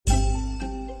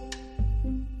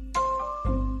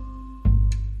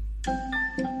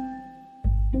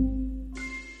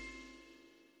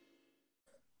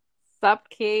Sup,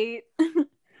 Kate?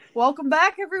 Welcome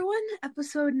back, everyone.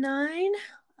 Episode 9.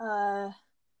 I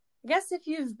guess if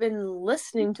you've been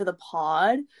listening to the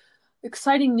pod,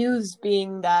 exciting news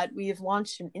being that we've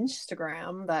launched an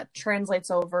Instagram that translates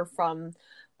over from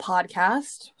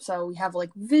podcast. So we have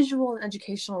like visual and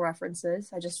educational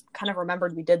references. I just kind of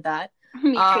remembered we did that.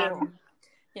 Me too.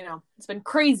 It's been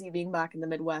crazy being back in the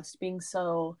Midwest, being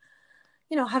so,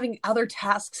 having other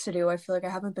tasks to do. I feel like I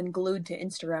haven't been glued to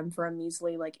Instagram for a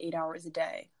measly like 8 hours a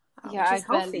day. Yeah, Which is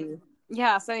healthy.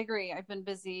 Yes, I agree. I've been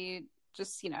busy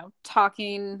just,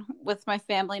 talking with my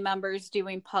family members,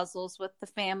 doing puzzles with the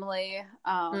family.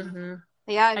 Yeah.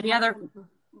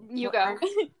 You go.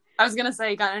 I was gonna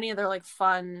say, got any other like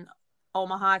fun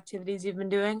Omaha activities you've been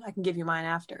doing? I can give you mine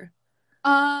after.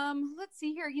 Let's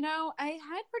see here. I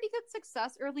had pretty good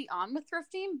success early on with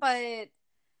thrifting, but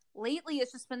lately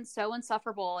it's just been so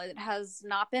insufferable. It has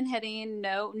not been hitting.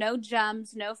 No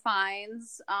gems, no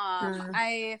finds.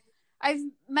 I've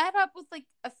met up with like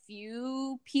a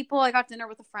few people. I got dinner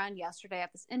with a friend yesterday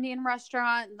at this Indian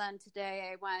restaurant, and then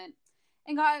today I went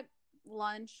and got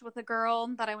lunch with a girl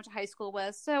that I went to high school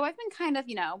with. So I've been kind of,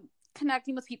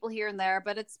 connecting with people here and there,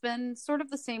 but it's been sort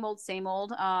of the same old, same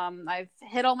old. I've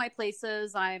hit all my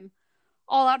places. I'm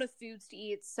all out of foods to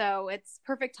eat, so it's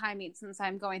perfect timing since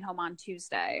I'm going home on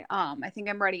Tuesday. I think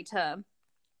I'm ready to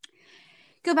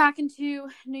go back into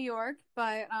New York,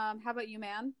 but how about you,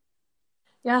 man?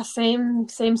 Yeah, same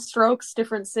strokes,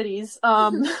 different cities.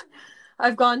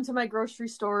 I've gone to my grocery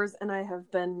stores and I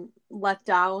have been let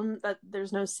down that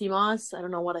there's no sea moss. I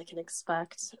don't know what I can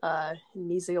expect in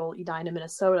measly old Edina,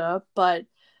 Minnesota, but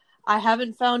I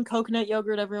haven't found coconut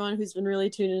yogurt, everyone who's been really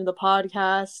tuned into the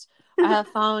podcast. I have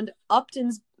found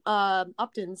Upton's,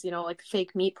 like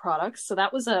fake meat products. So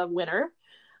that was a winner.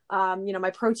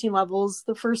 My protein levels,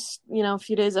 the first,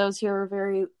 few days I was here were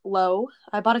very low.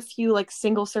 I bought a few like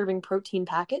single serving protein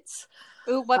packets.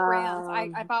 Ooh, what brands?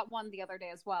 I bought one the other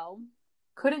day as well.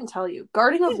 Couldn't tell you.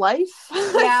 Garden of Life?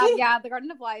 yeah, the Garden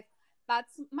of Life.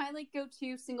 That's my like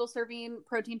go-to single serving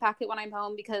protein packet when I'm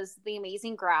home because the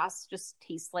Amazing Grass just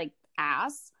tastes like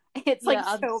ass. It's like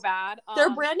so bad.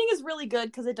 Their branding is really good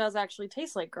because it does actually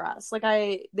taste like grass. Like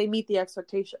they meet the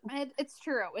expectation. It's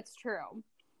true.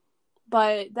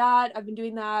 But I've been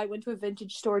doing that. I went to a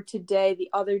vintage store today, the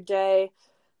other day.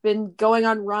 Been going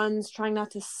on runs, trying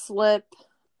not to slip.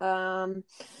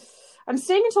 I'm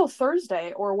staying until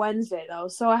Thursday or Wednesday, though.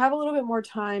 So I have a little bit more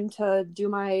time to do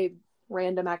my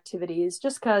random activities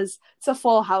just because it's a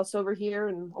full house over here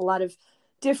and a lot of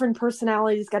different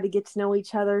personalities got to get to know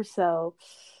each other. So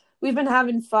we've been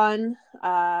having fun.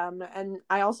 And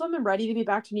I also am ready to be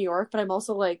back to New York, but I'm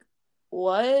also like,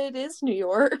 what is New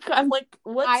York? I'm like,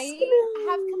 I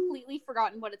have completely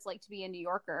forgotten what it's like to be a New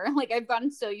Yorker. Like, I've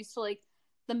gotten so used to like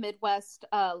the Midwest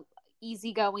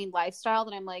easygoing lifestyle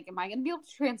that I'm like, am I going to be able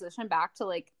to transition back to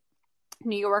like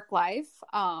New York life?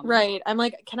 Right. I'm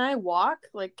like, can I walk?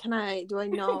 Like, do I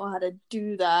know how to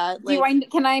do that? Like,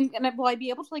 will I be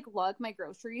able to like lug my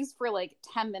groceries for like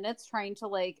 10 minutes trying to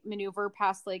like maneuver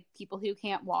past like people who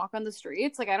can't walk on the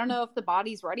streets? Like, I don't know if the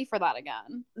body's ready for that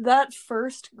again. That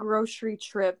first grocery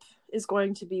trip is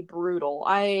going to be brutal.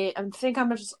 I think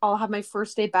I'll have my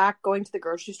first day back going to the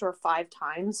grocery store 5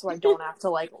 times so I don't have to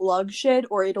like lug shit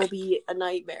or it'll be a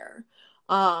nightmare.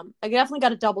 I definitely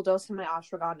got a double dose of my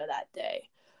ashwagandha that day.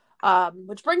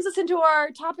 Which brings us into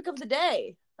our topic of the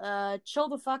day. Chill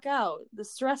the fuck out. The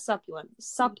stress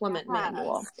supplement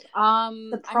manual.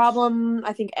 The problem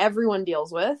I think everyone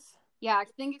deals with. Yeah, I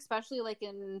think especially like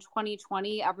in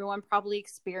 2020, everyone probably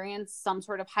experienced some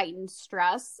sort of heightened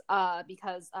stress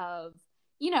because of,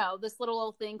 this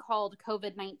little thing called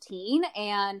COVID-19.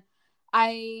 And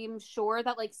I'm sure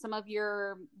that like some of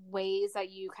your ways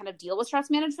that you kind of deal with stress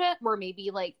management were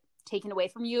maybe like taken away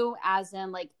from you, as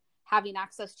in like having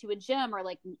access to a gym or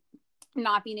like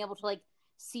not being able to like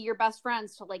see your best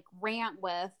friends to like rant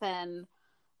with. And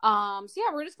so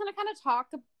yeah, we're just gonna kind of talk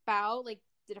about like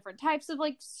the different types of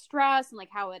like stress and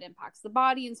like how it impacts the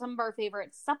body and some of our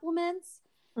favorite supplements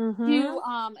to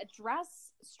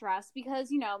address stress, because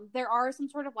there are some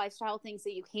sort of lifestyle things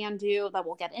that you can do that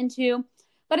we'll get into,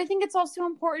 but I think it's also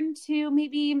important to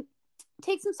maybe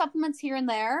take some supplements here and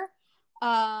there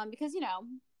because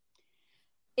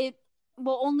it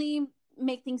will only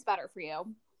make things better for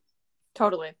you.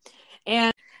 Totally.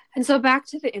 And so back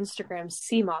to the Instagram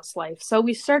CMOS life. So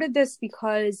we started this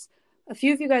because a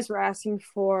few of you guys were asking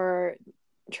for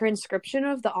transcription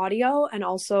of the audio and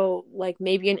also like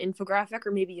maybe an infographic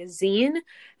or maybe a zine.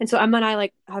 And so Emma and I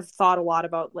like have thought a lot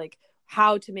about like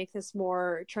how to make this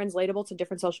more translatable to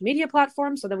different social media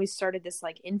platforms. So then we started this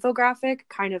like infographic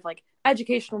kind of like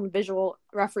educational and visual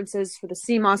references for the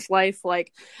CMOS life.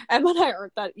 Like, Emma and I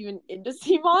aren't that even into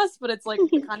CMOS, but it's like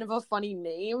kind of a funny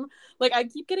name. Like, I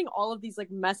keep getting all of these like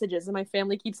messages, and my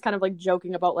family keeps kind of like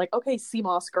joking about like, okay,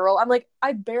 CMOS girl. I'm like,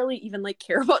 I barely even like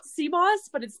care about CMOS,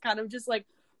 but it's kind of just like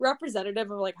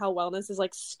representative of like how wellness is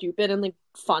like stupid and like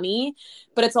funny,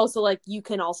 but it's also like you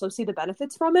can also see the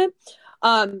benefits from it.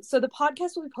 So the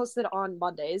podcast will be posted on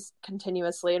Mondays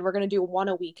continuously, and we're going to do one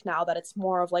a week now that it's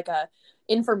more of like a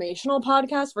informational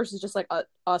podcast versus just like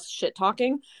us shit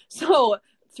talking. So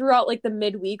throughout like the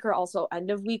midweek or also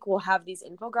end of week, we'll have these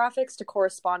infographics to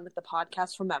correspond with the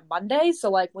podcast from that Monday.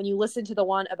 So like when you listen to the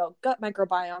one about gut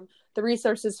microbiome, the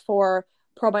resources for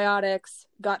probiotics,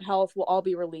 gut health will all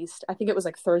be released. I think it was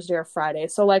like Thursday or Friday.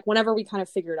 So like whenever we kind of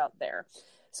figure it out there.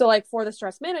 So like for the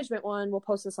stress management one, we'll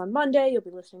post this on Monday. You'll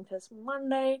be listening to this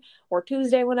Monday or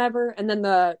Tuesday, whenever. And then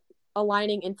the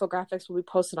aligning infographics will be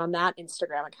posted on that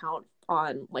Instagram account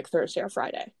on like Thursday or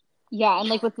Friday. Yeah, and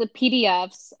like with the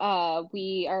PDFs,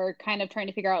 we are kind of trying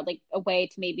to figure out like a way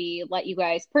to maybe let you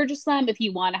guys purchase them if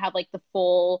you want to have like the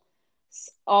full,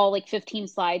 all like 15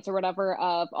 slides or whatever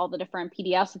of all the different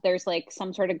PDFs. If there's like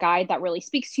some sort of guide that really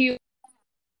speaks to you,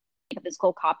 a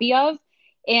physical copy of.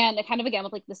 And it kind of, again,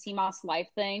 with like the CMOS Life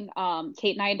thing,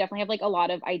 Kate and I definitely have like a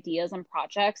lot of ideas and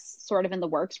projects sort of in the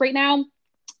works right now.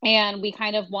 And we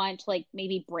kind of want to like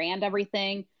maybe brand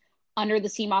everything under the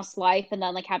CMOS Life, and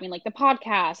then like having like the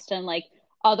podcast and like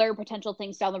other potential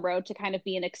things down the road to kind of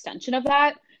be an extension of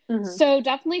that. Mm-hmm. So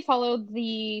definitely follow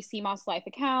the CMOS Life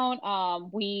account.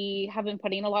 We have been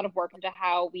putting a lot of work into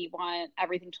how we want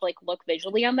everything to like look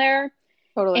visually on there.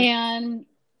 Totally. And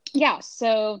yeah,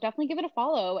 so definitely give it a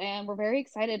follow, and we're very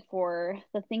excited for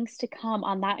the things to come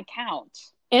on that account.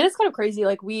 And it's kind of crazy,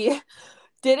 like we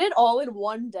did it all in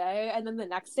one day, and then the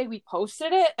next day we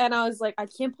posted it, and I was like, I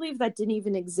can't believe that didn't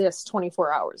even exist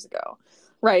 24 hours ago,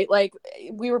 right? Like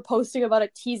we were posting about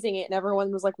it, teasing it, and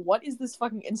everyone was like, what is this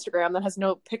fucking Instagram that has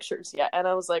no pictures yet? And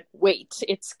I was like, wait,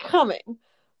 it's coming.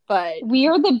 But we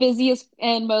are the busiest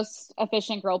and most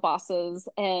efficient girl bosses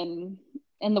in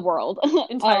the world.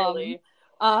 Entirely.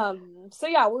 So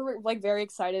yeah, we're like very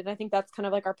excited. I think that's kind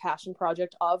of like our passion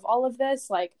project of all of this.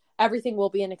 Like everything will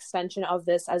be an extension of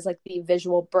this as like the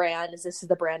visual brand, as this is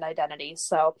the brand identity.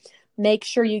 So make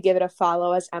sure you give it a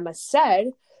follow, as Emma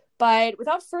said. But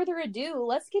without further ado,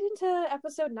 let's get into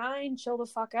episode 9, Chill the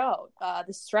Fuck Out,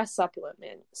 the stress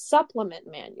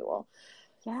supplement manual.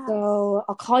 Yes. So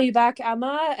I'll call you back,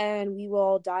 Emma, and we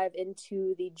will dive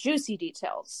into the juicy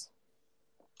details.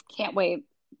 Can't wait.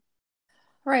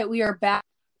 All right, we are back,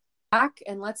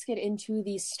 and let's get into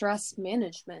the stress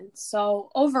management. So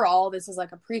overall, this is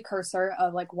like a precursor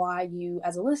of like why you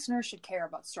as a listener should care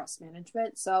about stress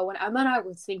management. So when Emma and I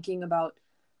were thinking about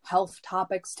health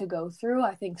topics to go through,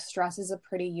 I think stress is a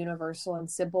pretty universal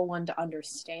and simple one to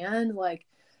understand. Like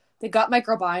the gut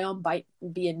microbiome might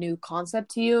be a new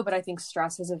concept to you, but I think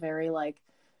stress is a very like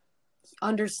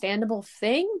understandable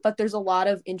thing. But there's a lot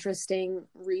of interesting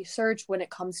research when it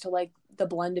comes to like the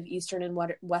blend of Eastern and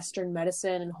Western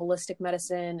medicine and holistic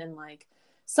medicine and like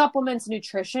supplements,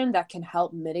 nutrition that can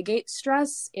help mitigate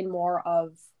stress in more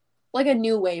of like a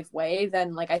new wave way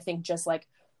than like I think just like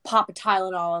pop a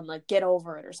Tylenol and like get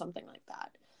over it or something like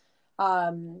that.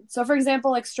 So for example,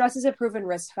 like stress is a proven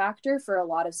risk factor for a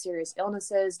lot of serious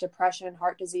illnesses, depression,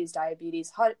 heart disease,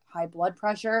 diabetes, high blood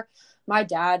pressure. My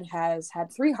dad has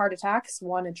had 3 heart attacks,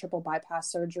 1 in triple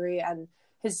bypass surgery, and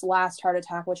his last heart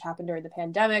attack, which happened during the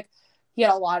pandemic, he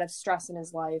had a lot of stress in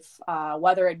his life,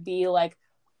 whether it be like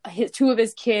 2 of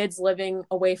his kids living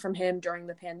away from him during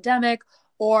the pandemic,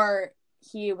 or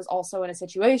he was also in a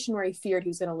situation where he feared he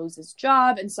was going to lose his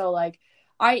job. And so like,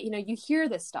 you hear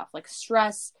this stuff, like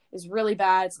stress is really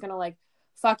bad. It's going to like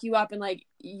fuck you up and like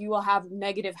you will have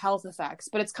negative health effects.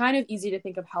 But it's kind of easy to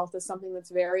think of health as something that's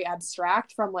very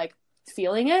abstract from like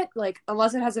feeling it, like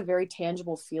unless it has a very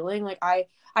tangible feeling. Like I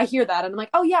hear that and I'm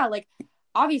like, oh yeah, like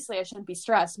obviously I shouldn't be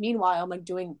stressed. Meanwhile, I'm like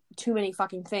doing too many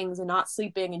fucking things and not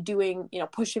sleeping and doing,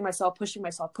 pushing myself.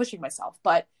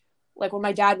 But like when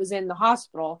my dad was in the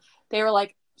hospital, they were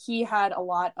like, he had a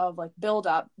lot of like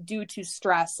buildup due to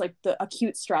stress, like the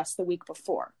acute stress the week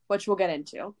before, which we'll get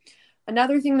into.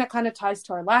 Another thing that kind of ties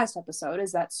to our last episode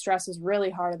is that stress is really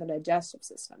hard on the digestive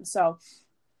system. So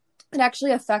it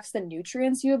actually affects the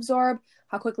nutrients you absorb,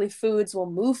 how quickly foods will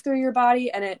move through your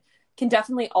body, and it can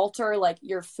definitely alter like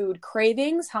your food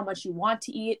cravings, how much you want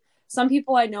to eat. Some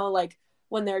people I know, like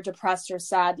when they're depressed or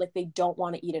sad, like they don't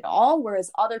want to eat at all, whereas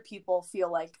other people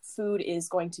feel like food is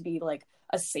going to be like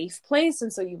a safe place,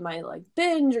 and so you might like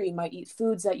binge, or you might eat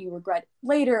foods that you regret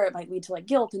later. It might lead to like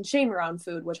guilt and shame around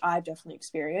food, which I've definitely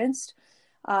experienced.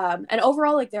 And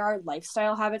overall, like there are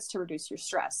lifestyle habits to reduce your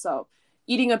stress. So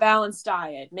eating a balanced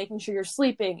diet, making sure you're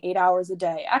sleeping 8 hours a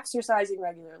day, exercising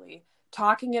regularly,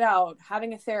 talking it out,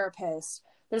 having a therapist.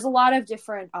 There's a lot of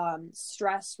different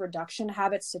stress reduction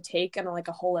habits to take in like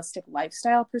a holistic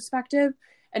lifestyle perspective.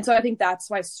 And so I think that's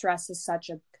why stress is such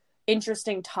a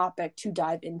interesting topic to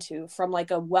dive into from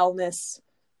like a wellness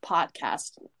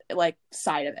podcast like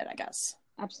side of it, I guess.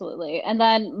 Absolutely. And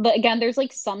then, but again, there's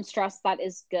like some stress that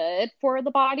is good for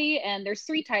the body, and there's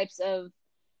three types of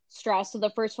stress. So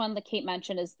the first one that Kate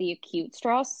mentioned is the acute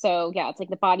stress. So yeah, it's like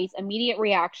the body's immediate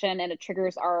reaction and it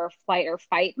triggers our flight or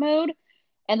fight mode.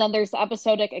 And then there's the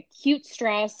episodic acute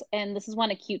stress, and this is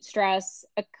when acute stress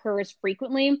occurs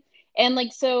frequently. And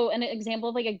like, so an example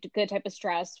of like a good type of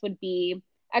stress would be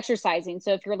exercising.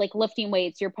 So if you're like lifting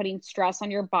weights, you're putting stress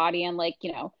on your body and like,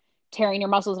 tearing your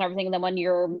muscles and everything. And then when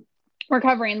you're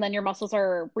recovering, then your muscles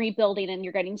are rebuilding and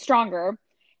you're getting stronger.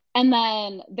 And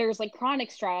then there's like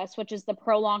chronic stress, which is the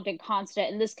prolonged and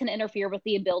constant, and this can interfere with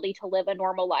the ability to live a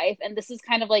normal life. And this is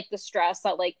kind of like the stress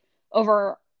that like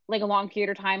over like a long period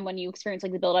of time, when you experience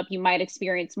like the buildup, you might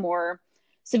experience more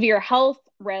severe health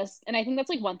risks. And I think that's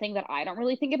like one thing that I don't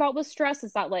really think about with stress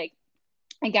is that like,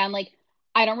 again, like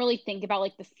I don't really think about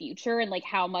like the future and like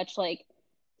how much like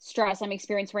stress I'm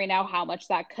experiencing right now, how much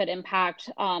that could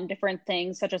impact different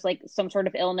things such as like some sort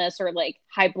of illness or like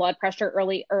high blood pressure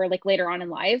early or like later on in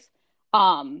life.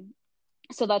 Um,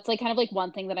 so that's like kind of like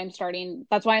one thing that I'm starting.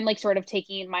 That's why I'm like sort of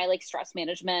taking my like stress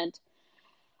management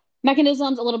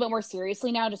mechanisms a little bit more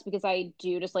seriously now, just because I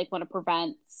do just like want to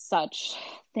prevent such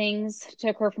things to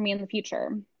occur for me in the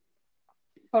future.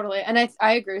 Totally. And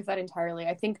I agree with that entirely.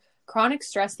 I think chronic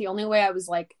stress, the only way I was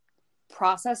like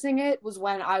processing it was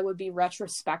when I would be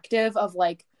retrospective of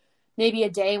like maybe a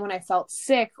day when I felt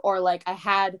sick or like I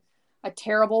had a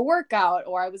terrible workout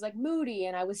or I was like moody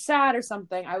and I was sad or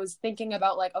something. I was thinking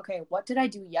about like, okay, what did I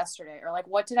do yesterday? Or like,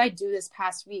 what did I do this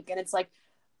past week? And it's like,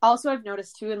 also I've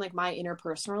noticed too in like my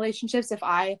interpersonal relationships, if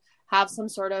I have some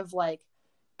sort of like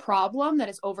problem that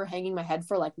is overhanging my head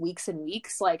for like weeks and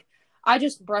weeks, like I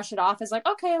just brush it off as like,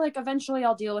 okay, like eventually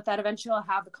I'll deal with that. Eventually I'll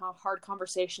have the hard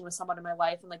conversation with someone in my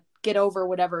life and like get over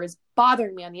whatever is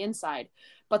bothering me on the inside.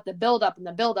 But the build up and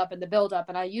the build up and the build up.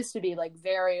 And I used to be like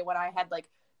when I had like,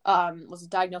 was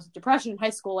diagnosed with depression in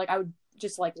high school, like I would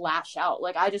just like lash out.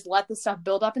 Like I just let the stuff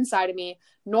build up inside of me,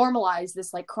 normalize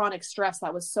this like chronic stress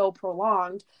that was so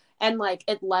prolonged. And like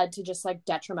it led to just like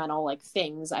detrimental like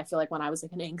things, I feel like, when I was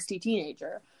like an angsty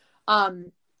teenager.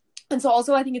 And so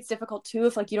also I think it's difficult too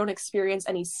if like you don't experience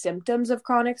any symptoms of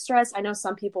chronic stress. I know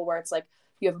some people where it's like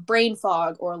you have brain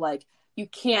fog or like you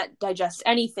can't digest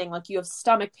anything, like you have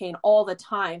stomach pain all the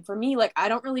time. For me, like I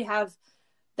don't really have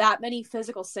that many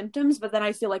physical symptoms, but then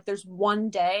I feel like there's one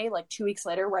day, like 2 weeks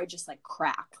later, where I just like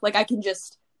crack. Like I can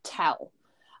just tell.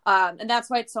 And that's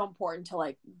why it's so important to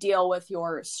like deal with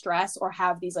your stress or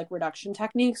have these like reduction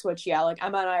techniques, which yeah, like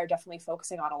Emma and I are definitely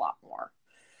focusing on a lot more.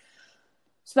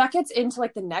 So that gets into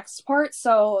like the next part.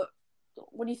 So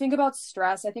when you think about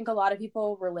stress, I think a lot of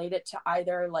people relate it to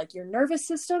either like your nervous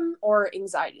system or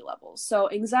anxiety levels. So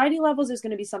anxiety levels is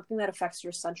going to be something that affects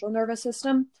your central nervous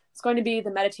system. It's going to be the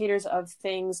mediators of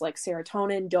things like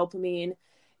serotonin, dopamine.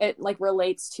 It like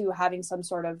relates to having some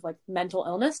sort of like mental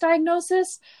illness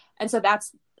diagnosis. And so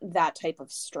that's that type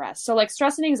of stress. So like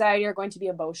stress and anxiety are going to be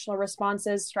emotional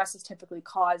responses. Stress is typically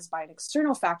caused by an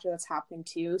external factor that's happening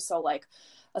to you. So like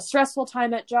a stressful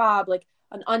time at job, like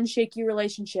an unshaky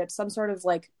relationship, some sort of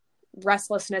like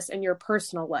restlessness in your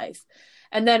personal life.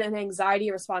 And then an anxiety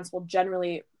response will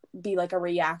generally be like a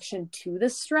reaction to the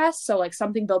stress. So like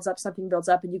something builds up,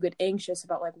 and you get anxious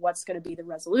about like what's going to be the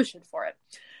resolution for it.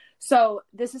 So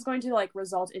this is going to like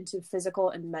result into physical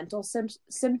and mental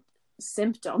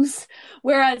symptoms.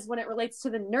 Whereas when it relates to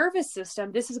the nervous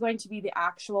system, this is going to be the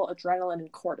actual adrenaline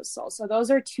and cortisol. So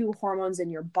those are two hormones in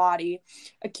your body.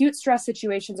 Acute stress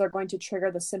situations are going to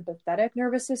trigger the sympathetic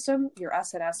nervous system, your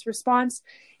SNS response,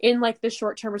 in like the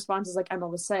short-term responses, like Emma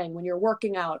was saying, when you're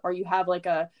working out or you have like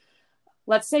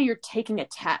let's say you're taking a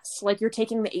test, like you're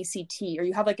taking the ACT, or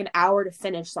you have like an hour to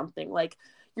finish something, like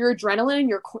your adrenaline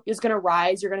is going to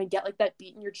rise. You're going to get like that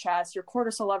beat in your chest. Your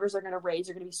cortisol levels are going to raise.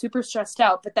 You're going to be super stressed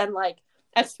out. But then like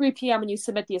at 3 p.m. when you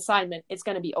submit the assignment, it's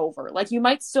going to be over. Like you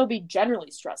might still be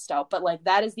generally stressed out, but like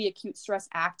that is the acute stress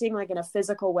acting like in a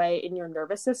physical way in your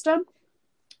nervous system.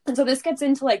 And so this gets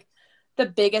into like the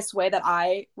biggest way that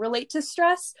I relate to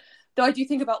stress. Though I do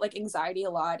think about like anxiety a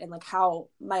lot and like how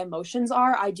my emotions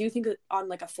are. I do think on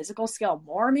like a physical scale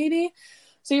more maybe.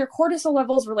 So your cortisol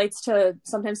levels relates to,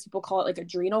 sometimes people call it like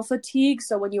adrenal fatigue.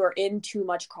 So when you are in too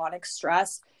much chronic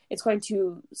stress, it's going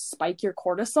to spike your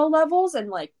cortisol levels and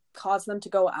like cause them to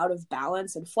go out of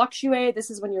balance and fluctuate. This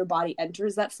is when your body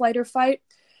enters that flight or fight.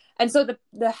 And so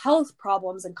the health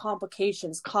problems and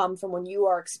complications come from when you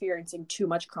are experiencing too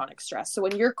much chronic stress. So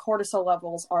when your cortisol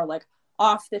levels are like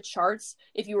off the charts,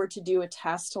 if you were to do a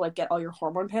test to like get all your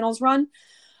hormone panels run,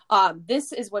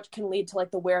 this is what can lead to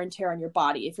like the wear and tear on your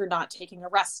body if you're not taking a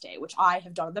rest day, which I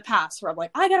have done in the past, where I'm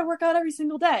like, I got to work out every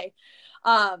single day.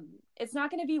 It's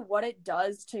not going to be what it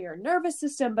does to your nervous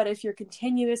system, but if you're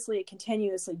continuously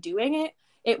doing it,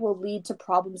 it will lead to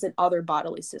problems in other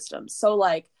bodily systems. So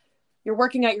like you're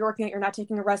working out, you're not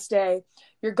taking a rest day,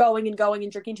 you're going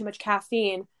and drinking too much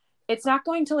caffeine. It's not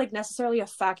going to like necessarily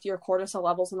affect your cortisol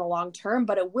levels in the long term,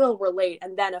 but it will relate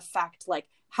and then affect like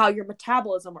how your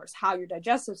metabolism works, how your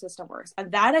digestive system works.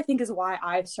 And that I think is why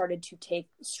I've started to take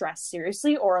stress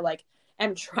seriously, or like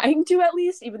am trying to, at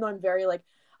least, even though I'm very like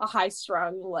a high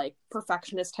strung, like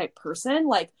perfectionist type person.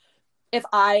 Like if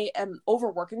I am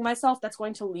overworking myself, that's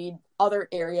going to lead other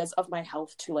areas of my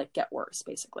health to like get worse,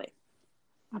 basically.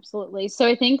 Absolutely. So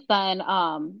I think then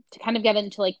to kind of get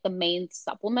into like the main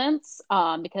supplements,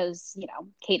 because, you know,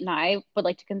 Kate and I would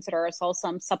like to consider ourselves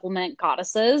some supplement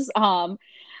goddesses.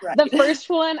 Right. The first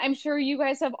one, I'm sure you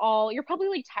guys have all, you're probably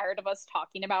like tired of us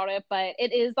talking about it, but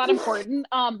it is that important,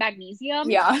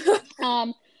 magnesium. Yeah.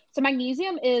 So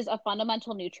magnesium is a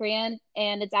fundamental nutrient,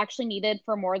 and it's actually needed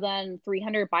for more than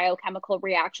 300 biochemical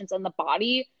reactions in the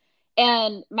body.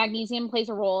 And magnesium plays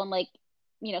a role in like,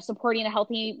 you know, supporting a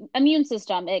healthy immune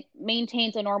system. It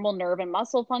maintains a normal nerve and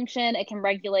muscle function. It can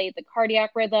regulate the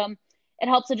cardiac rhythm. It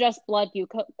helps adjust blood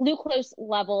glucose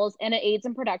levels, and it aids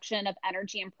in production of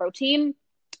energy and protein.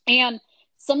 And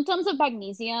symptoms of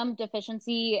magnesium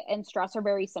deficiency and stress are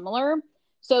very similar.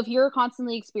 So if you're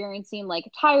constantly experiencing like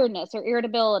tiredness or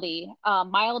irritability,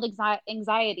 mild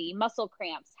anxiety, muscle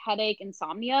cramps, headache,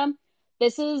 insomnia,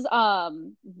 this is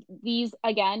these,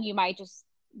 again, you might just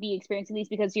be experiencing these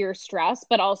because you're stressed,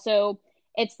 but also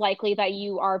it's likely that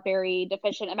you are very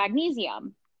deficient in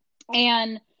magnesium.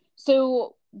 And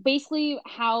so basically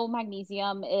how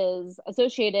magnesium is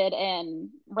associated and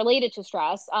related to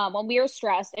stress, when we are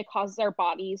stressed, it causes our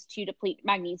bodies to deplete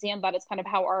magnesium. That is kind of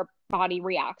how our body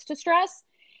reacts to stress.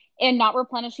 And not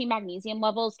replenishing magnesium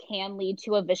levels can lead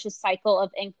to a vicious cycle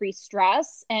of increased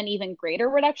stress and even greater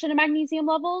reduction in magnesium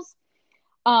levels.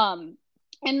 And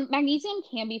magnesium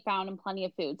can be found in plenty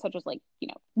of foods, such as like, you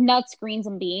know, nuts, greens,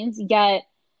 and beans. Yet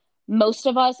most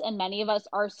of us and many of us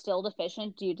are still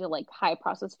deficient due to like high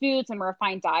processed foods and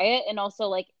refined diet. And also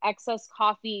like excess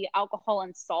coffee, alcohol,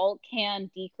 and salt can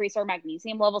decrease our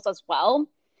magnesium levels as well.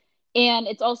 And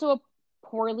it's also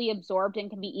poorly absorbed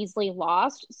and can be easily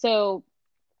lost. So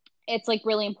it's like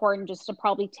really important just to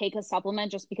probably take a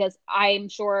supplement, just because I'm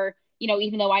sure, you know,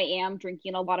 even though I am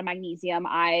drinking a lot of magnesium,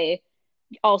 I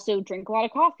also drink a lot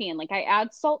of coffee and like I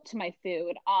add salt to my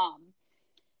food.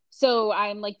 So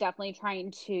I'm like definitely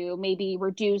trying to maybe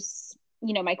reduce,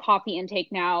 you know, my coffee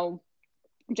intake now,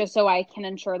 just so I can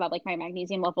ensure that like my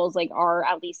magnesium levels like are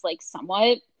at least like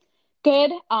somewhat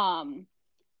good.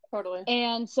 Totally.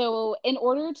 And so in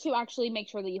order to actually make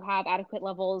sure that you have adequate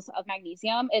levels of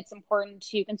magnesium, it's important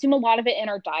to consume a lot of it in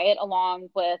our diet, along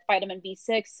with vitamin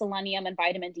B6, selenium, and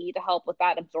vitamin D to help with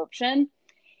that absorption.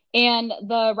 And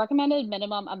the recommended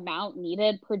minimum amount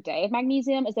needed per day of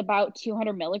magnesium is about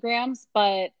 200 milligrams.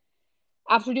 But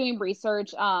after doing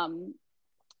research,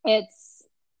 it's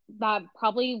that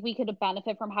probably we could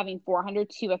benefit from having 400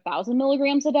 to 1,000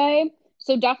 milligrams a day.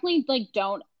 So definitely like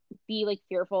don't be like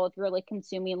fearful if you're like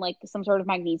consuming like some sort of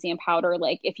magnesium powder.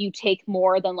 Like if you take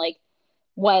more than like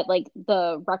what like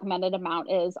the recommended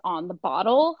amount is on the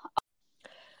bottle.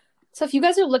 So if you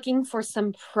guys are looking for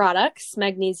some products,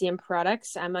 magnesium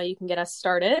products, Emma, you can get us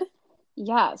started.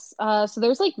 Yes. So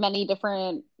there's like many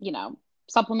different, you know,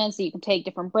 supplements that you can take,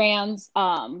 different brands.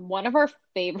 One of our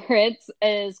favorites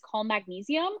is called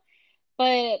Magnesium,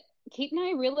 but Kate and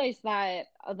I realized that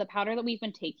the powder that we've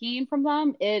been taking from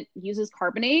them, it uses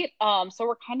carbonate. So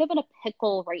we're kind of in a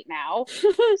pickle right now.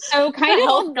 So kind of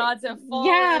health gods have fallen.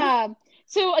 Yeah.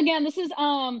 So again, this is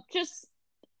just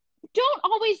don't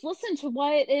always listen to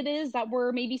what it is that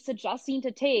we're maybe suggesting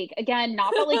to take. Again,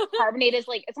 not that like carbonate is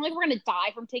like, it's not like we're going to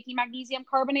die from taking magnesium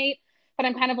carbonate, but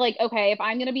I'm kind of like, okay, if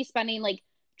I'm going to be spending like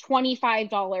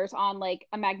 $25 on like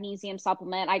a magnesium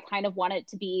supplement, I kind of want it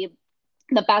to be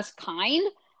the best kind.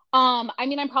 I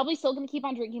mean, I'm probably still going to keep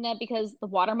on drinking it because the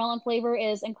watermelon flavor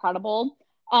is incredible.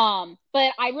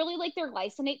 But I really like their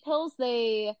glycinate pills.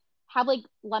 They have like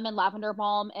lemon lavender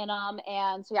balm in them.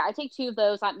 And so yeah, I take 2 of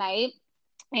those at night.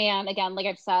 And again, like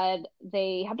I've said,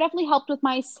 they have definitely helped with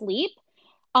my sleep.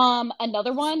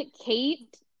 Another one,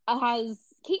 Kate kind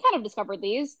of discovered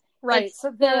these. Right.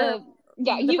 So they're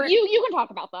Yeah, you can talk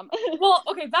about them. Well,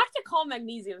 okay, back to Calm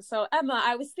Magnesium. So, Emma,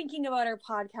 I was thinking about our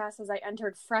podcast as I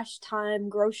entered Fresh Time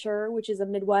Grocer, which is a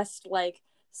Midwest, like,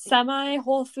 semi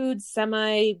Whole Foods,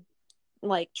 semi,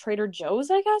 like, Trader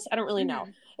Joe's, I guess. I don't really know.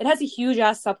 It has a huge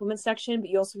ass supplement section, but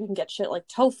you also can get shit like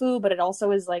tofu, but it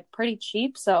also is, like, pretty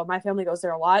cheap. So, my family goes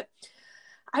there a lot.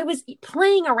 I was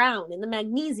playing around in the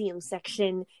magnesium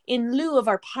section in lieu of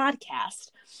our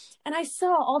podcast, and I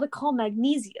saw all the Calm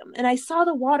Magnesium, and I saw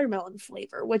the watermelon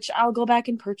flavor, which I'll go back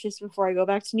and purchase before I go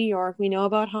back to New York. We know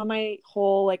about how my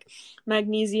whole, like,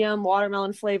 magnesium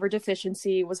watermelon flavor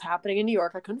deficiency was happening in New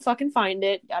York. I couldn't fucking find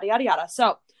it, yada, yada, yada. So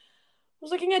I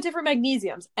was looking at different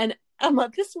magnesiums, and Emma,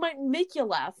 this might make you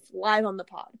laugh live on the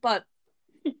pod, but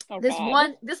this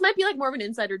might be, like, more of an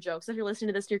insider joke, so if you're listening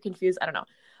to this and you're confused, I don't know.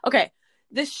 Okay.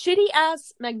 This shitty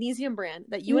ass magnesium brand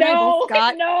that you and I both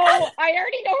got. No, I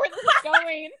already know where this is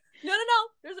going. No.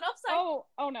 There's an upside.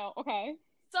 Oh no. Okay.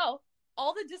 So,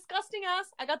 all the disgusting ass,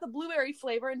 I got the blueberry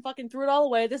flavor and fucking threw it all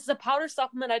away. This is a powder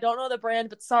supplement. I don't know the brand,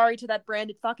 but sorry to that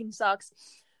brand. It fucking sucks.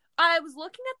 I was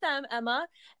looking at them, Emma,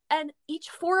 and each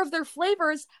 4 of their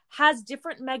flavors has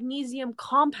different magnesium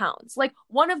compounds. Like,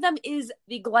 one of them is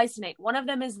the glycinate, one of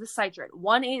them is the citrate,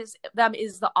 one is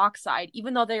the oxide,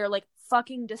 even though they are, like,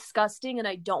 fucking disgusting and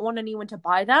I don't want anyone to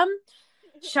buy them.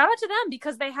 Shout out to them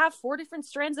because they have 4 different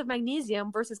strands of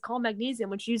magnesium versus Calm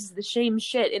Magnesium, which uses the same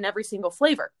shit in every single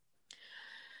flavor.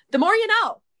 The more you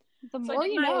know. The more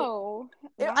you know.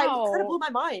 Wow. I kind of blew my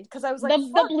mind because I was like,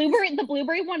 the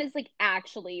blueberry one is, like,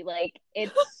 actually, like,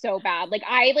 it's so bad. Like,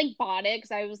 I, like, bought it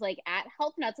because I was, like, at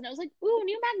Health Nuts and I was like, ooh,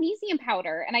 new magnesium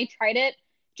powder, and I tried it,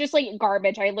 just, like,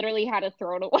 garbage. I literally had to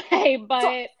throw it away, but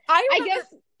so I guess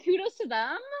kudos to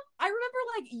them. I remember,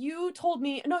 like, you told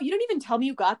me, no, you didn't even tell me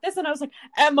you got this, and I was like,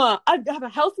 Emma, I have a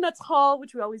Health Nuts haul,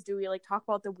 which we always do. We, like, talk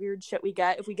about the weird shit we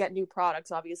get if we get new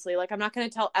products, obviously. Like, I'm not going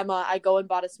to tell Emma I go and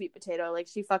bought a sweet potato. Like,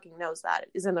 she fucking knows that. It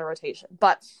is in the rotation.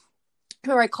 But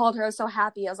when I called her, I was so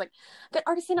happy. I was like, I got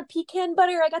artisan pecan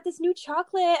butter. I got this new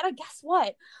chocolate. And guess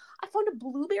what? I found a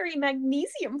blueberry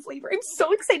magnesium flavor. I'm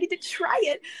so excited to try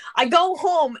it. I go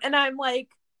home, and I'm like,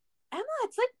 Emma,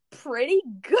 it's, like, pretty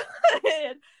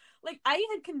good. Like, I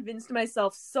had convinced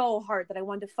myself so hard that I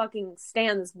wanted to fucking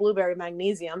stand this blueberry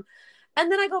magnesium.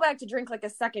 And then I go back to drink, like, a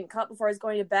second cup before I was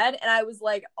going to bed. And I was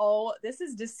like, oh, this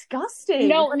is disgusting.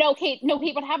 No, Kate,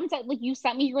 what happens is, like, you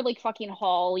sent me your, like, fucking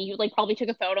haul. You, like, probably took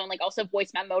a photo and, like, also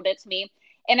voice memoed it to me.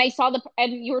 And I saw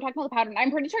and you were talking about the powder. And I'm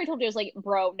pretty sure I told you, I was like,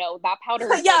 bro, no, that powder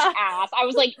is, like, ass. I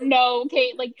was like, no,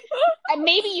 Kate, like,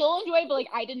 maybe you'll enjoy it, but, like,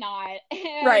 I did not.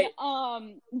 And, right.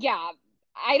 Yeah.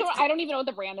 I don't even know what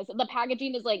the brand is. The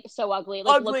packaging is, like, so ugly.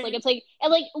 Like, ugly. Looks like it's like,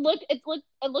 and, like, it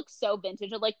looks so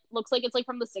vintage. It, like, looks like it's, like,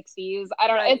 from the 60s. I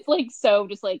don't know. It's, like, so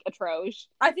just, like, atrocious.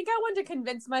 I think I wanted to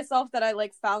convince myself that I,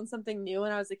 like, found something new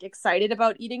and I was, like, excited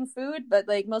about eating food, but,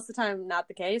 like, most of the time not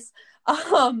the case.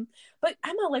 But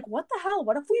Emma, like, what the hell?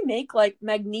 What if we make, like,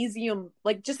 magnesium?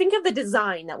 Like, just think of the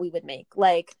design that we would make.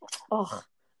 Like, oh.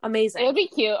 Amazing. It would be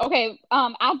cute. Okay,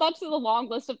 add that to the long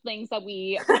list of things that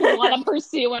we want to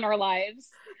pursue in our lives.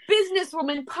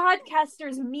 Businesswomen,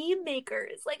 podcasters, meme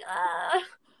makers, like,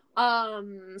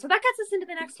 so that gets us into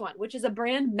the next one, which is a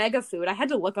brand, Mega Food. I had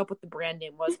to look up what the brand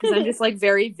name was because I'm just, like,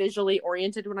 very visually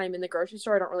oriented when I'm in the grocery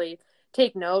store. I don't really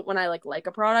take note when I like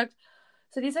a product.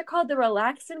 So these are called the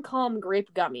Relax and Calm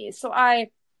Grape Gummies. So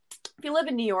if you live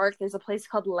in New York, there's a place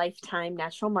called Lifetime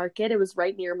National Market. It was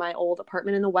right near my old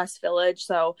apartment in the West Village.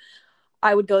 So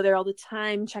I would go there all the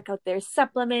time, check out their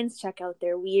supplements, check out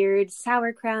their weird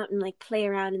sauerkraut, and, like, play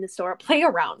around in the store. Play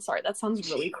around. Sorry, that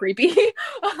sounds really creepy.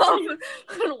 I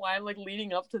don't know why I'm, like,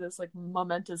 leading up to this, like,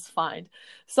 momentous find.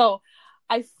 So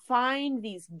I find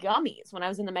these gummies when I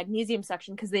was in the magnesium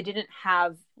section because they didn't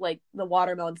have, like, the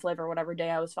watermelon flavor whatever day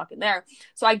I was fucking there.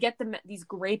 So I get these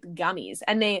grape gummies,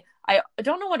 and I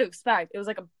don't know what to expect. It was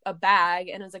like a bag,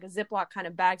 and it was like a Ziploc kind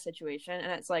of bag situation,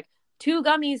 and it's like 2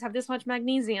 gummies have this much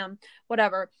magnesium,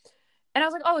 whatever. And I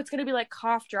was like, oh, it's going to be like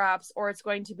cough drops, or it's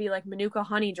going to be like Manuka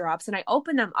honey drops. And I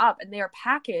open them up, and they are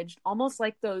packaged almost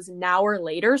like those Now or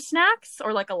Later snacks,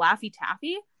 or like a Laffy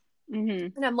Taffy.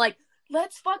 Mm-hmm. And I'm like,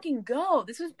 let's fucking go.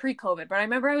 This was pre-COVID, but I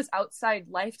remember I was outside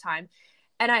Lifetime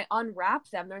and I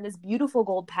unwrapped them. They're in this beautiful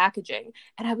gold packaging.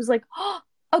 And I was like, oh,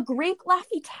 a grape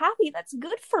Laffy Taffy. That's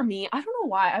good for me. I don't know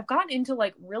why. I've gotten into,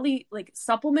 like, really, like,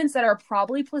 supplements that are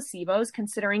probably placebos,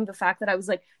 considering the fact that I was,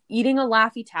 like, eating a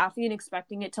Laffy Taffy and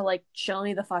expecting it to, like, chill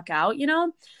me the fuck out, you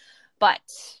know? But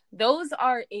those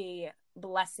are a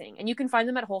blessing, and you can find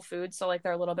them at Whole Foods, so, like,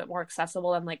 they're a little bit more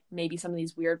accessible than, like, maybe some of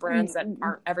these weird brands that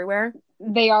aren't everywhere.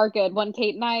 They are good. When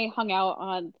Kate and I hung out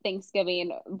on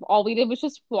Thanksgiving, all we did was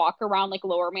just walk around, like,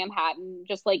 Lower Manhattan,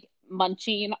 just, like,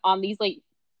 munching on these like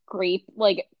grape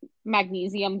like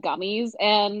magnesium gummies,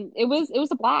 and it was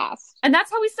a blast. And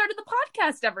that's how we started the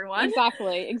podcast, everyone.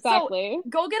 Exactly. So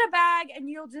go get a bag and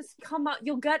you'll just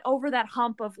you'll get over that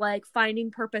hump of like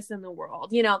finding purpose in the world.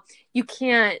 You know, you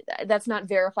can't, that's not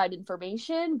verified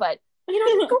information, but you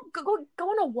know, go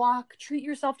on a walk, treat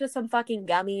yourself to some fucking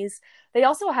gummies. They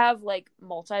also have like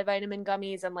multivitamin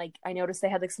gummies, and like I noticed they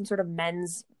had like some sort of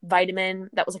men's vitamin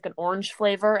that was like an orange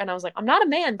flavor, and I was like, I'm not a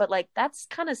man, but like that's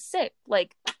kind of sick.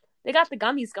 Like they got the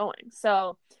gummies going.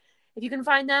 So if you can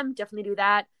find them, definitely do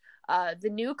that. The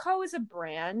Nuco is a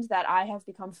brand that I have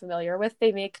become familiar with.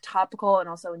 They make topical and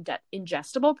also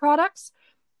ingestible products.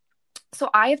 So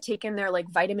I have taken their like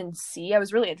vitamin C. I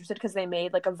was really interested because they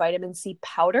made like a vitamin C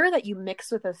powder that you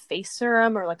mix with a face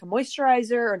serum or like a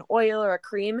moisturizer or an oil or a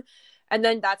cream. And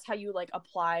then that's how you like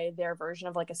apply their version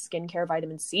of like a skincare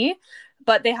vitamin C.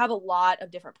 But they have a lot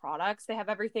of different products. They have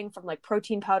everything from like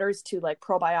protein powders to like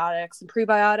probiotics and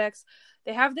prebiotics.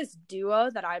 They have this duo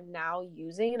that I'm now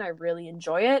using and I really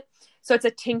enjoy it. So it's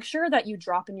a tincture that you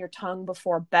drop in your tongue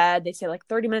before bed. They say like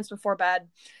 30 minutes before bed.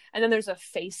 And then there's a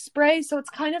face spray. So it's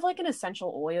kind of like an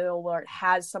essential oil where it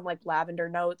has some like lavender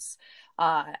notes.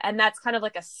 And that's kind of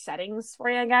like a setting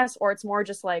spray, I guess. Or it's more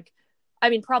just like, I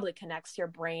mean, probably connects to your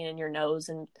brain and your nose.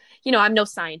 And, you know, I'm no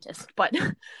scientist, but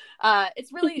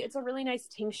it's a really nice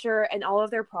tincture. And all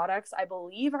of their products, I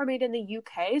believe, are made in the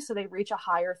UK. So they reach a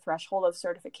higher threshold of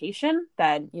certification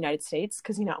than United States.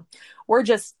 Because, you know, we're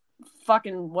just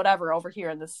fucking whatever over here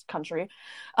in this country.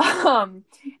 And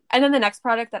then the next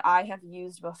product that I have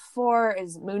used before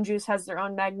is Moon Juice has their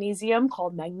own magnesium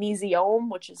called Magnesium,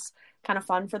 which is kind of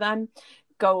fun for them.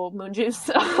 Go Moon Juice.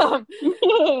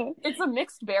 It's a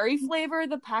mixed berry flavor.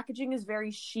 The packaging is very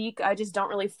chic. I just don't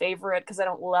really favor it because I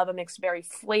don't love a mixed berry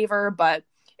flavor, but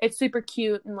it's super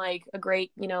cute and like a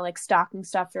great, you know, like stocking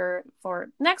stuffer for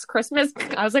next Christmas.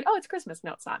 I was like, oh, it's Christmas.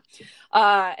 No, it's not.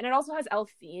 And it also has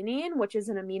L-theanine, which is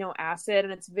an amino acid,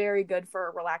 and it's very good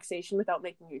for relaxation without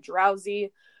making you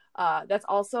drowsy. That's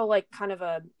also like kind of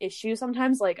a issue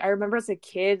sometimes. Like I remember as a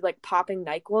kid, like popping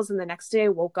NyQuils, and the next day I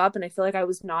woke up and I feel like I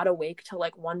was not awake till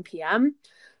like 1 p.m.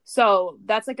 So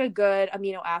that's like a good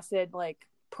amino acid like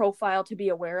profile to be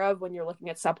aware of when you're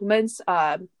looking at supplements.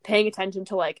 Paying attention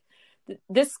to like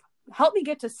this helped me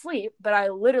get to sleep, but I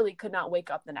literally could not wake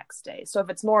up the next day. So if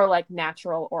it's more like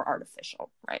natural or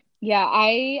artificial, right? Yeah,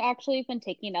 I actually have been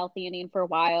taking L-theanine for a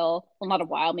while. Well, not a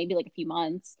while, maybe like a few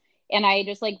months. And I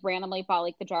just like randomly bought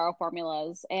like the jar of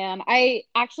formulas, and I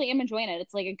actually am enjoying it.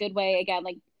 It's like a good way, again,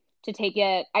 like to take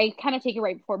it. I kind of take it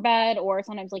right before bed, or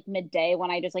sometimes like midday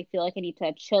when I just like feel like I need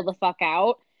to chill the fuck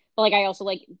out. But like I also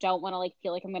like don't want to like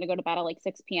feel like I'm gonna go to bed at like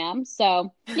 6 p.m.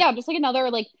 So yeah, just like another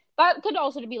like that could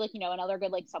also be like, you know, another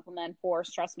good like supplement for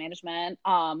stress management.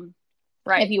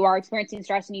 Right. If you are experiencing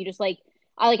stress and you just like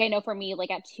I know for me,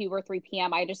 like at 2 or 3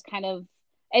 p.m. I just kind of,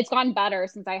 it's gotten better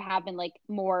since I have been like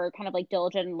more kind of like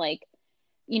diligent and like,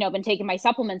 you know, been taking my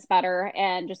supplements better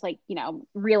and just like, you know,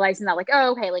 realizing that like,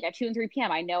 oh, okay, like at 2 and 3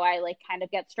 p.m. I know I like kind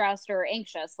of get stressed or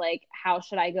anxious. Like, how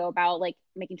should I go about like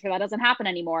making sure that doesn't happen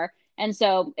anymore? And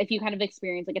so if you kind of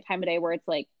experience like a time of day where it's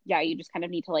like, yeah, you just kind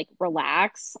of need to like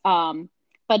relax,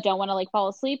 but don't want to like fall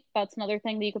asleep, that's another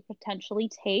thing that you could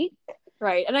potentially take.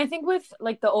 Right. And I think with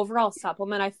like the overall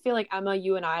supplement, I feel like Emma,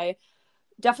 you and I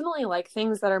definitely like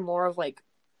things that are more of like,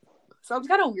 sounds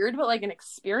kind of weird, but like an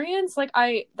experience. Like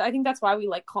I think that's why we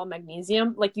like call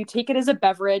magnesium. Like you take it as a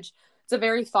beverage. It's a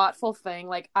very thoughtful thing.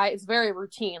 Like it's very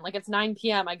routine. Like it's 9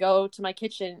 p.m. I go to my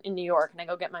kitchen in New York and I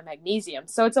go get my magnesium.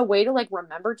 So it's a way to like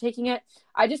remember taking it.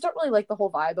 I just don't really like the whole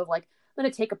vibe of like, I'm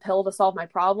going to take a pill to solve my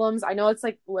problems. I know it's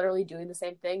like literally doing the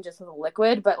same thing just with a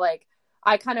liquid, but like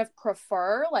I kind of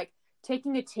prefer like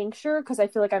taking a tincture because I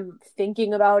feel like I'm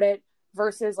thinking about it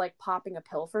versus like popping a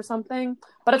pill for something.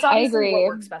 But it's obviously what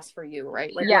works best for you,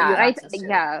 right? Like yeah,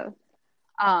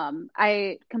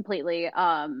 I completely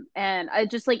and I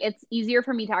just like, it's easier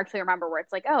for me to actually remember where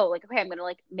it's like, oh, like okay, I'm gonna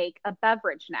like make a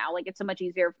beverage now. Like it's so much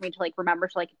easier for me to like remember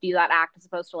to like do that act as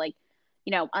opposed to like,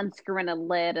 you know, unscrewing a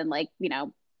lid and like, you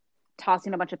know,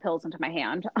 tossing a bunch of pills into my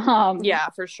hand. Yeah,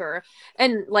 for sure.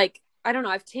 And like I don't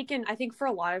know, I think for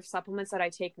a lot of supplements that I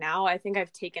take now, I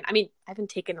haven't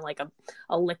taken like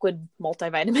a liquid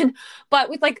multivitamin, but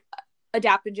with like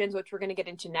adaptogens, which we're going to get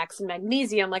into next, and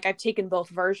magnesium, like I've taken both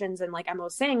versions. And like Emma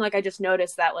was saying, like I just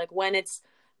noticed that like when it's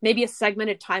maybe a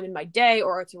segmented time in my day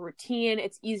or it's a routine,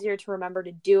 it's easier to remember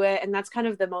to do it. And that's kind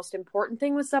of the most important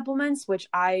thing with supplements, which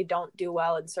I don't do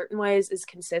well in certain ways, is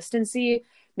consistency,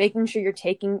 making sure you're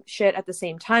taking shit at the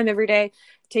same time every day,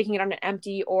 taking it on an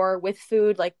empty or with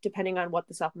food, like depending on what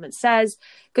the supplement says.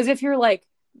 Because if you're like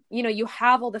you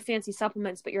have all the fancy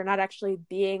supplements, but you're not actually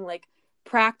being like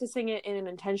practicing it in an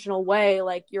intentional way,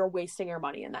 like you're wasting your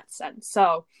money in that sense.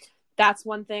 So that's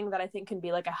one thing that I think can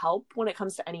be like a help when it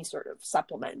comes to any sort of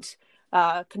supplement,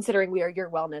 considering we are your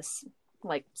wellness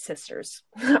like sisters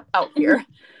out here.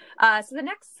 So the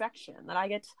next section that I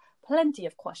get plenty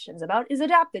of questions about is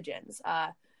adaptogens.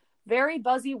 Very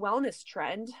buzzy wellness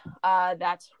trend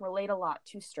that relate a lot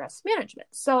to stress management.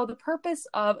 So the purpose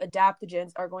of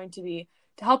adaptogens are going to be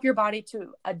to help your body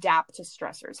to adapt to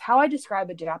stressors. How I describe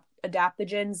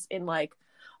adaptogens in like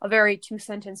a very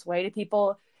 2-sentence way to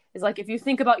people is like, if you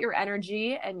think about your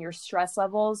energy and your stress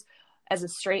levels as a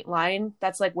straight line,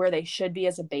 that's like where they should be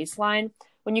as a baseline.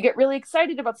 When you get really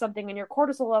excited about something and your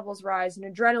cortisol levels rise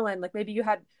and adrenaline, like maybe you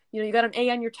got an A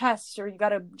on your test or you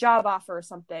got a job offer or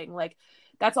something, like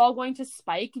that's all going to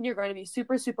spike and you're going to be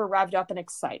super, super revved up and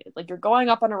excited. Like you're going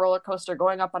up on a roller coaster,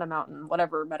 going up on a mountain,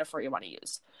 whatever metaphor you want to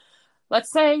use. Let's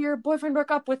say your boyfriend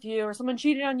broke up with you or someone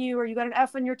cheated on you or you got an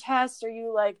F on your test or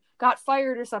you like got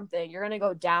fired or something. You're going to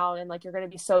go down and like you're going to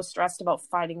be so stressed about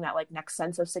finding that like next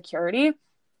sense of security.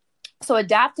 So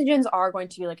adaptogens are going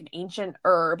to be like an ancient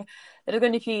herb that are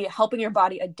going to be helping your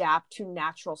body adapt to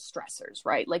natural stressors,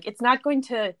 right? Like it's not going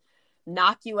to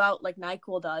knock you out like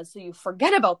NyQuil does so you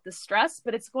forget about the stress,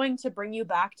 but it's going to bring you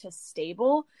back to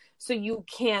stable so you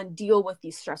can deal with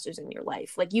these stressors in your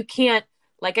life. Like you can't,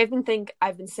 like I've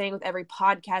been saying with every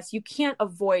podcast, you can't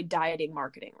avoid dieting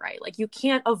marketing, right? Like you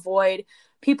can't avoid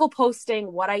people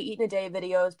posting what I eat in a day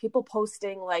videos, people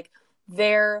posting like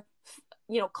their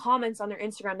comments on their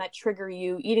Instagram that trigger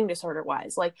you eating disorder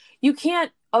wise. Like you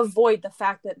can't avoid the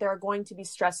fact that there are going to be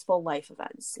stressful life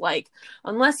events. Like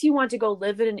unless you want to go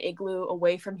live in an igloo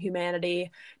away from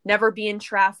humanity, never be in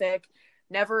traffic,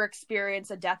 never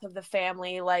experience a death of the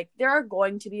family, like there are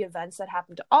going to be events that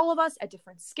happen to all of us at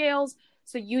different scales.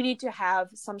 So you need to have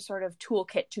some sort of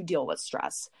toolkit to deal with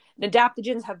stress. And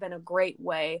adaptogens have been a great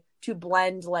way to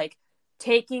blend, like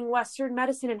taking Western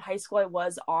medicine in high school, I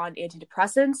was on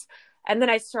antidepressants. And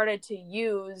then I started to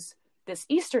use this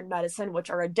Eastern medicine, which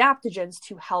are adaptogens,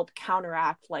 to help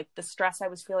counteract like the stress I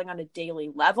was feeling on a daily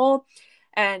level.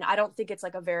 And I don't think it's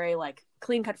like a very like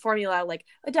clean cut formula. Like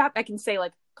I can say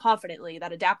like confidently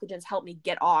that adaptogens help me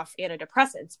get off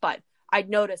antidepressants, but I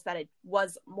noticed that it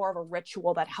was more of a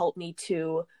ritual that helped me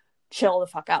to chill the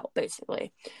fuck out,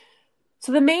 basically.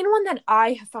 So the main one that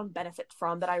I have found benefit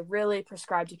from that I really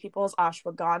prescribe to people is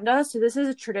ashwagandha. So this is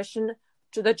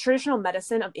the traditional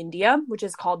medicine of India, which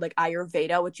is called like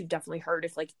Ayurveda, which you've definitely heard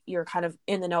if like you're kind of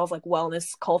in the know of like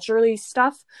wellness culturally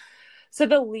stuff. So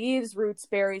the leaves, roots,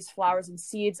 berries, flowers, and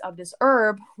seeds of this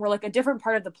herb were like a different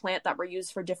part of the plant that were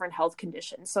used for different health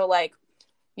conditions. So like,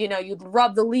 you'd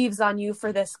rub the leaves on you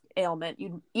for this ailment.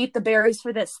 You'd eat the berries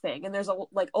for this thing. And there's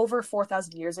like over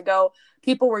 4,000 years ago,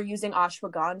 people were using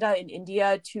ashwagandha in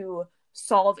India to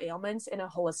solve ailments in a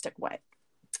holistic way.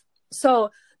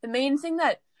 So the main thing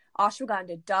that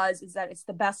ashwagandha does is that it's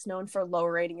the best known for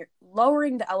lowering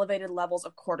the elevated levels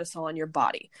of cortisol in your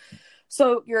body.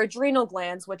 So your adrenal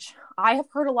glands, which I have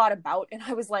heard a lot about, and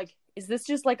I was like, is this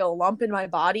just like a lump in my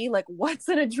body? Like, what's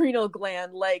an adrenal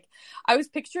gland? Like, I was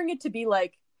picturing it to be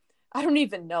like, I don't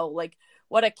even know, like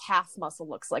what a calf muscle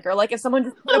looks like, or like if someone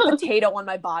just put a potato on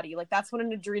my body, like that's what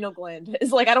an adrenal gland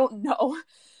is. Like, I don't know.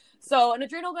 So an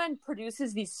adrenal gland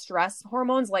produces these stress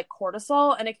hormones like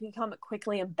cortisol, and it can become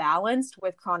quickly imbalanced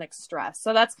with chronic stress.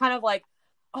 So that's kind of like,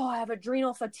 oh, I have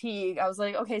adrenal fatigue. I was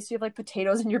like, okay, so you have like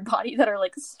potatoes in your body that are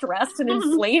like stressed and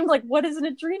inflamed. Like, what is an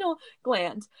adrenal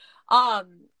gland?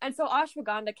 And so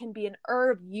ashwagandha can be an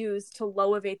herb used to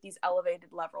elevate these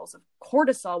elevated levels of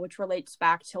cortisol, which relates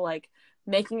back to like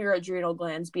making your adrenal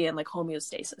glands be in like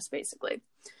homeostasis, basically.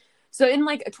 So in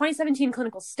like a 2017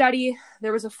 clinical study,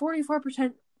 there was a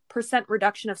 44%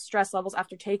 reduction of stress levels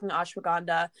after taking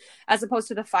ashwagandha, as opposed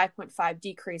to the 5.5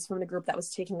 decrease from the group that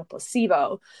was taking a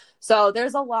placebo. So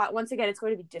there's a lot. Once again, it's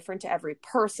going to be different to every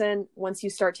person. Once you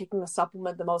start taking the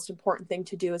supplement, the most important thing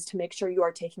to do is to make sure you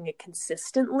are taking it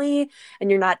consistently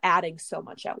and you're not adding so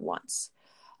much at once.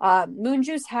 Moon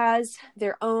Juice has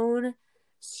their own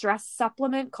stress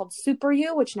supplement called Super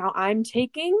You, which now I'm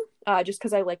taking just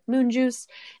because I like Moon Juice.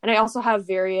 And I also have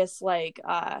various like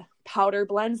powder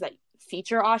blends that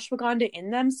feature ashwagandha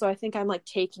in them, so I think I'm like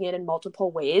taking it in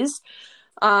multiple ways.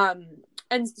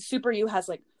 And Super You has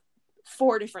like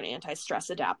 4 different anti-stress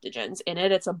adaptogens in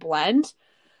it. It's a blend.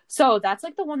 So that's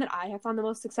like the one that I have found the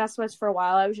most success with. For a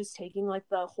while I was just taking like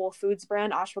the Whole Foods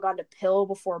brand ashwagandha pill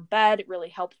before bed. It really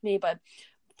helped me. But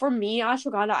for me,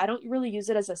 ashwagandha, I don't really use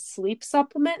it as a sleep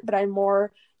supplement, but I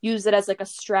more use it as like a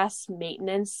stress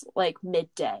maintenance, like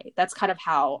midday. That's kind of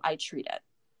how I treat it.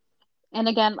 And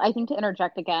again, I think to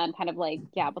interject again, kind of like,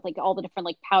 yeah, with like all the different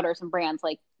like powders and brands,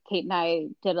 like Kate and I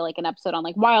did like an episode on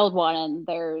like Wild One, and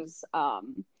there's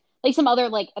like some other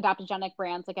like adaptogenic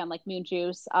brands, again, like Moon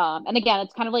Juice. And again,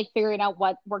 it's kind of like figuring out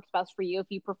what works best for you. If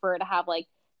you prefer to have like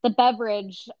the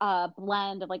beverage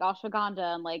blend of like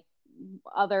ashwagandha and like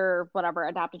other whatever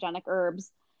adaptogenic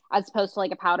herbs, as opposed to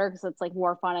like a powder, because it's like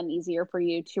more fun and easier for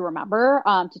you to remember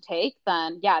to take,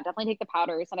 then yeah, definitely take the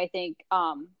powders. And I think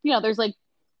there's like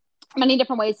many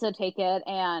different ways to take it,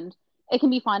 and it can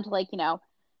be fun to like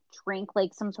drink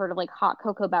like some sort of like hot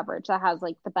cocoa beverage that has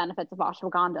like the benefits of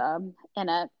ashwagandha in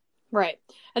it. Right.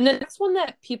 And the next one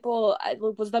that people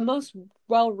was the most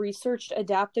well-researched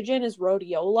adaptogen is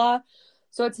rhodiola.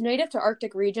 So it's native to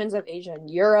Arctic regions of Asia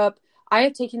and Europe. I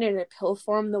have taken it in a pill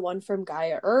form, the one from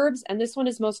Gaia Herbs, and this one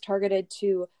is most targeted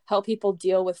to help people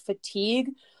deal with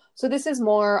fatigue. So this is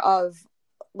more of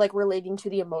like relating to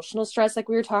the emotional stress like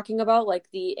we were talking about,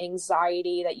 like the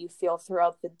anxiety that you feel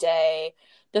throughout the day,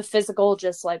 the physical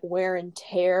just like wear and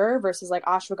tear, versus like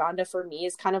ashwagandha for me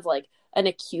is kind of like an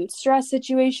acute stress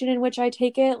situation in which I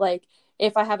take it. Like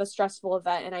if I have a stressful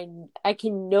event and I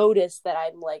can notice that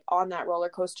I'm like on that roller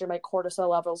coaster, my cortisol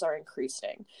levels are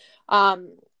increasing.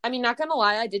 I mean, not gonna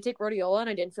lie, I did take rhodiola and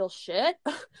I didn't feel shit.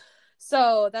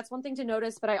 So that's one thing to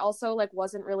notice, but I also like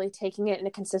wasn't really taking it in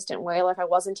a consistent way. Like I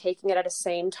wasn't taking it at a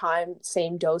same time,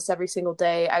 same dose every single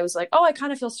day. I was like, oh, I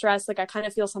kind of feel stressed. Like I kind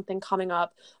of feel something coming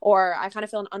up, or I kind of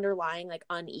feel an underlying like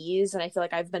unease. And I feel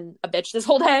like I've been a bitch this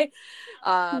whole day.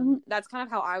 That's kind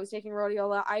of how I was taking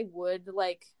rhodiola. I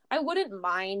wouldn't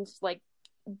mind like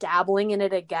dabbling in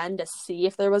it again to see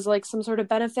if there was like some sort of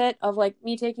benefit of like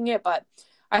me taking it. But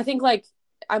I think like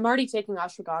I'm already taking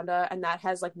ashwagandha, and that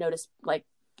has like noticed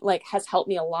like has helped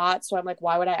me a lot. So I'm like,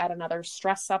 why would I add another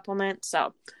stress supplement?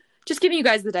 So just giving you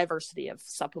guys the diversity of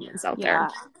supplements out there.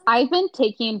 I've been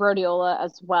taking rhodiola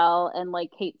as well, and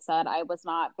like Kate said, I was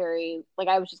not very like,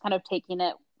 I was just kind of taking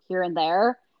it here and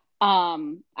there.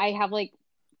 I have like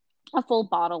a full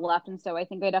bottle left, and so I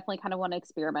think I definitely kind of want to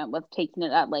experiment with taking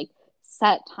it at like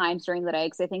set times during the day,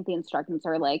 because I think the instructions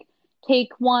are like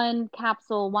take one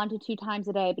capsule 1 to 2 times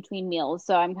a day between meals.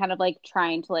 So I'm kind of like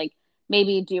trying to like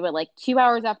maybe do it like 2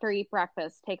 hours after I eat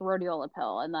breakfast, take a rhodiola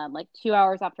pill, and then like 2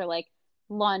 hours after like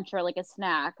lunch or like a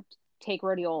snack, take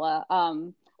rhodiola.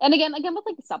 And again with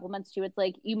like the supplements too, it's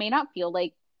like you may not feel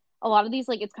like a lot of these,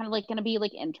 like it's kind of like going to be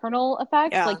like internal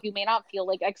effects. Yeah. Like you may not feel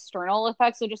like external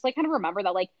effects. So just like kind of remember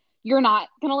that like you're not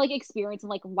gonna like experience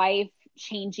like life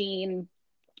changing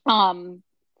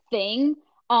thing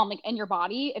like in your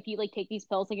body if you like take these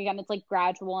pills. Like again, it's like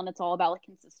gradual, and it's all about like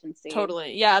consistency.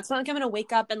 Totally. Yeah, it's not like I'm gonna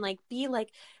wake up and like be like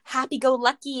happy go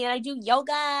lucky and I do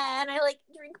yoga and I like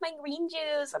drink my green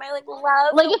juice and I like love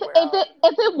like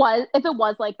if it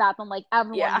was like that, then like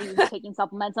everyone would be taking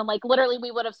supplements, and like literally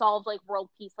we would have solved like world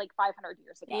peace like 500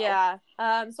 years ago. Yeah.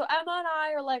 So Emma and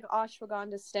I are like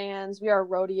ashwagandha stands. We are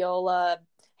rhodiola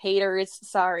haters.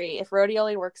 Sorry, if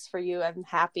rhodiola works for you, I'm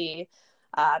happy.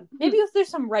 Maybe if there's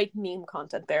some right meme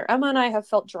content there. Emma and I have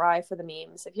felt dry for the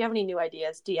memes. If you have any new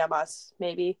ideas, DM us,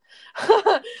 maybe.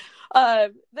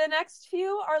 The next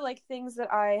few are like things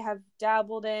that I have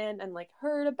dabbled in and like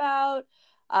heard about.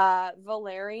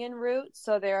 Valerian root.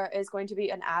 So there is going to be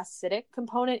an acidic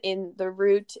component in the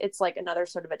root. It's like another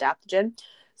sort of adaptogen.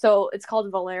 So it's called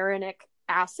valerianic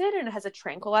acid, and it has a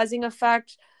tranquilizing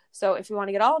effect. So if you want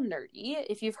to get all nerdy,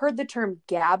 if you've heard the term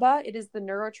GABA, it is the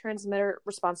neurotransmitter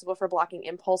responsible for blocking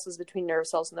impulses between nerve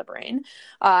cells in the brain.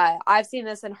 I've seen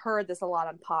this and heard this a lot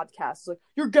on podcasts, like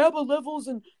your GABA levels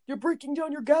and you're breaking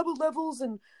down your GABA levels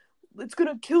and it's going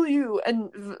to kill you. And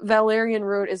valerian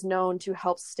root is known to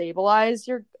help stabilize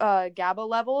your GABA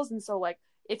levels. And so like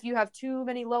if you have too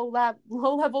many low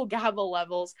level GABA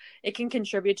levels, it can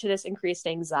contribute to this increased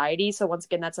anxiety. So once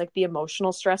again, that's like the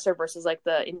emotional stressor versus like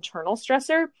the internal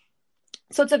stressor.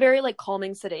 So it's a very like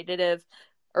calming sedative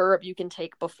herb you can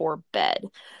take before bed.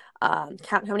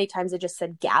 Count how many times I just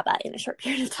said GABA in a short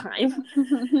period of time.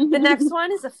 The next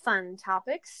one is a fun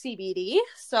topic, CBD.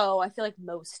 So I feel like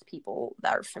most people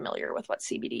that are familiar with what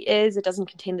CBD is. It doesn't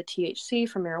contain the THC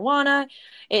from marijuana.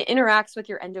 It interacts with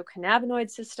your endocannabinoid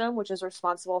system, which is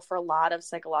responsible for a lot of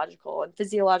psychological and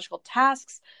physiological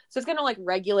tasks. So it's going to like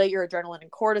regulate your adrenaline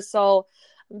and cortisol.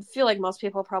 I feel like most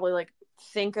people probably like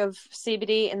think of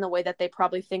CBD in the way that they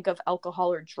probably think of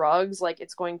alcohol or drugs. Like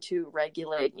it's going to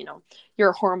regulate,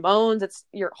 your hormones. It's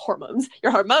your hormones.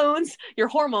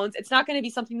 It's not going to be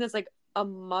something that's like a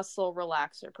muscle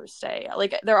relaxer per se.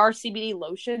 Like there are CBD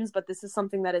lotions, but this is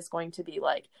something that is going to be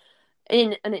like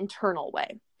in an internal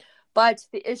way. But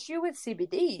the issue with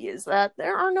CBD is that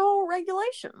there are no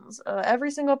regulations.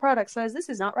 Every single product says this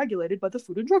is not regulated by the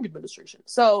Food and Drug Administration.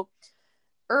 So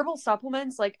herbal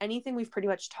supplements, like anything we've pretty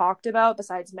much talked about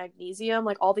besides magnesium,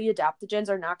 like all the adaptogens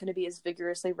are not going to be as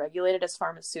vigorously regulated as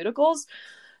pharmaceuticals.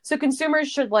 So consumers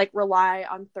should like rely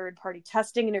on third-party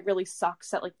testing, and it really sucks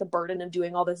that like the burden of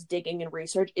doing all this digging and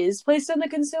research is placed on the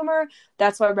consumer.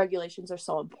 That's why regulations are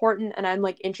so important. And I'm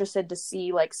like interested to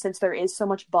see, like, since there is so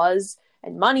much buzz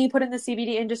and money put in the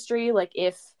CBD industry, like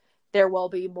if there will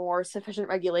be more sufficient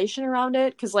regulation around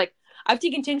it. Because like I've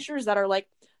taken tinctures that are like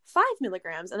 5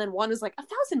 milligrams, and then one is like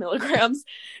 1,000 milligrams,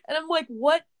 and I'm like,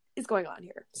 what is going on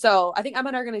here? So I think Emma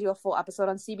and I are going to do a full episode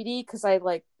on CBD because I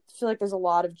like feel like there's a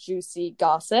lot of juicy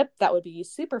gossip that would be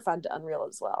super fun to unreel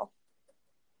as well.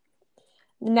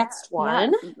 Next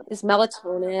one is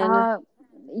melatonin.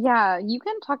 Yeah, you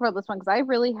can talk about this one because I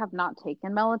really have not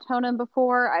taken melatonin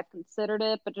before. I've considered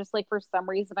it, but just like for some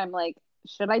reason I'm like,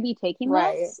 should I be taking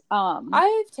this?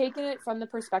 I've taken it from the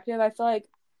perspective, I feel like,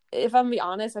 if I'm gonna be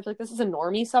honest, I feel like this is a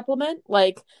normie supplement.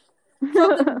 Like, from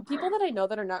the people that I know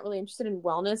that are not really interested in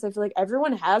wellness, I feel like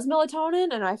everyone has melatonin,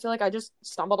 and I feel like I just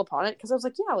stumbled upon it because I was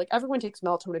like, yeah, like everyone takes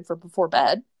melatonin for before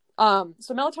bed. So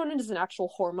melatonin is an actual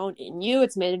hormone in you.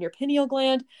 It's made in your pineal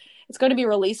gland. It's going to be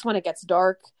released when it gets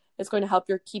dark. It's going to help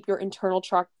keep your internal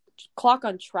clock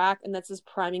on track, and that's just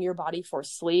priming your body for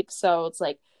sleep. So it's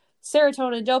like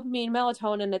serotonin, dopamine,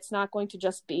 melatonin. It's not going to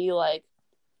just be like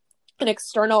an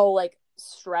external like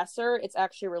stressor. It's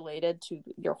actually related to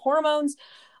your hormones.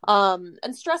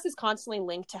 And stress is constantly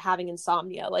linked to having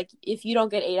insomnia. Like if you don't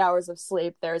get 8 hours of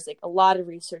sleep, there's like a lot of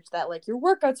research that like your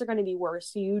workouts are going to be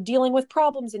worse. You dealing with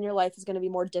problems in your life is going to be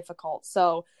more difficult.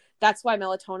 So that's why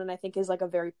melatonin, I think, is like a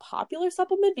very popular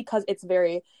supplement because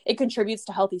it contributes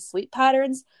to healthy sleep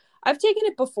patterns. I've taken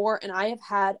it before and I have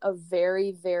had a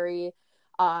very, very,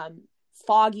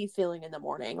 foggy feeling in the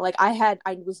morning. Like I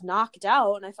was knocked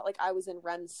out and I felt like I was in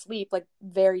REM sleep, like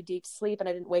very deep sleep, and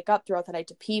I didn't wake up throughout the night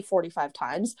to pee 45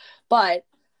 times. But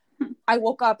I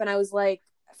woke up and I was like,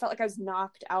 I felt like I was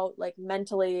knocked out, like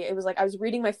mentally. It was like I was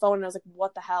reading my phone and I was like,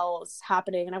 what the hell is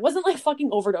happening? And I wasn't like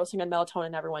fucking overdosing on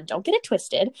melatonin, everyone. Don't get it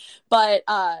twisted. But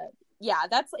yeah,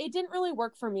 it didn't really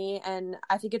work for me. And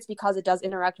I think it's because it does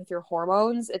interact with your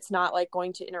hormones. It's not like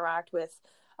going to interact with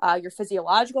your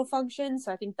physiological function.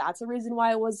 So I think that's a reason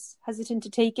why I was hesitant to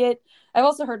take it. I've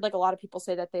also heard like a lot of people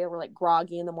say that they were like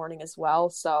groggy in the morning as well.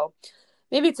 So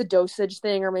maybe it's a dosage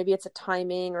thing, or maybe it's a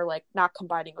timing, or like not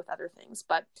combining with other things.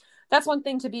 But that's one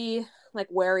thing to be like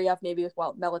wary of, maybe with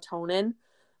melatonin,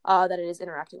 that it is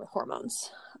interacting with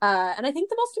hormones. And I think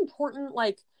the most important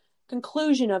like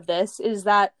conclusion of this is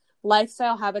that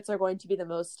lifestyle habits are going to be the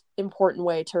most important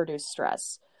way to reduce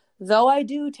stress. Though I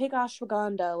do take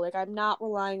ashwagandha, like I'm not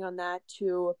relying on that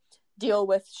to deal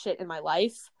with shit in my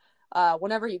life.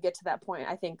 Whenever you get to that point,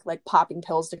 I think like popping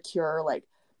pills to cure like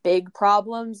big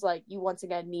problems, like you once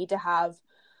again need to have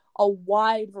a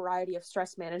wide variety of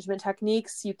stress management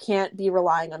techniques. You can't be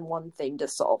relying on one thing to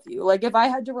solve you. Like if I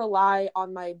had to rely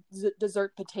on my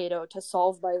dessert potato to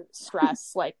solve my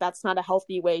stress, like that's not a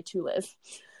healthy way to live.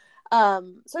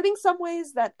 So I think some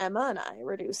ways that Emma and I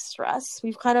reduce stress,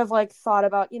 we've kind of like thought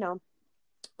about, a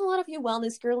lot of you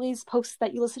wellness girlies post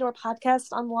that you listen to our podcast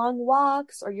on long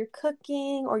walks, or you're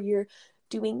cooking, or you're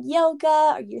doing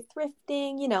yoga, or you're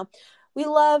thrifting. We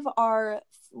love our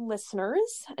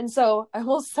listeners. And so I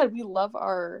almost said we love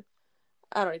I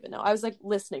don't even know. I was like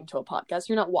listening to a podcast.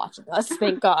 You're not watching us,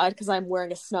 thank God, because I'm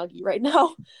wearing a Snuggie right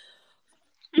now.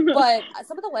 But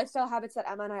some of the lifestyle habits that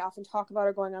Emma and I often talk about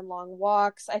are going on long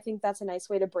walks. I think that's a nice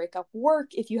way to break up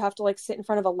work. If you have to like sit in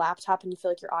front of a laptop and you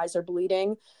feel like your eyes are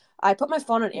bleeding, I put my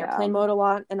phone on airplane mode a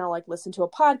lot, and I'll like listen to a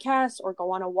podcast or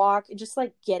go on a walk. And just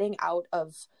like getting out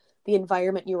of the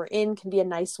environment you were in can be a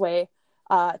nice way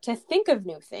to think of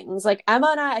new things. Like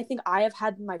Emma and I think I have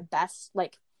had my best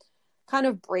like kind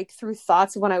of breakthrough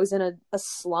thoughts when I was in a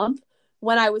slump,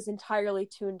 when I was entirely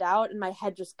tuned out and my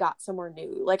head just got somewhere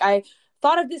new. Like I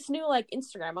thought of this new like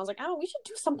Instagram. I was like, oh, we should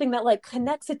do something that like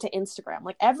connects it to Instagram.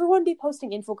 Like everyone be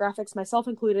posting infographics, myself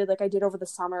included, like I did over the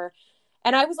summer.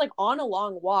 And I was like on a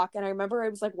long walk, and I remember I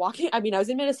was like walking. I mean, I was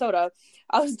in Minnesota.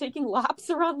 I was taking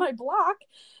laps around my block.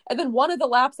 And then one of the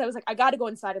laps, I was like, I got to go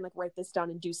inside and like write this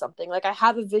down and do something. Like I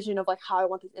have a vision of like how I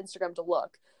want this Instagram to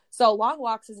look. So long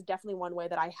walks is definitely one way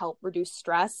that I help reduce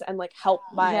stress and like help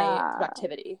my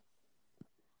productivity.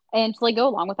 And to like go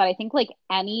along with that, I think like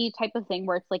any type of thing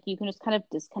where it's like you can just kind of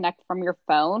disconnect from your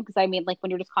phone. Because I mean, like when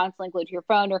you're just constantly glued to your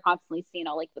phone, you're constantly seeing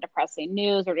all like the depressing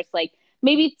news, or just like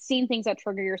maybe seeing things that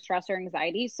trigger your stress or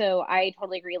anxiety. So I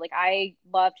totally agree. Like I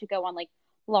love to go on like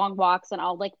long walks, and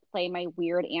I'll like play my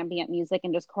weird ambient music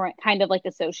and just kind of like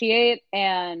dissociate.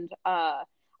 And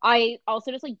I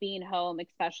also just like being home,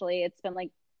 especially, it's been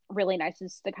like really nice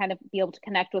just to kind of be able to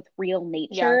connect with real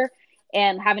nature.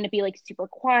 and having to be like super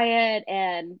quiet.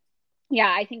 And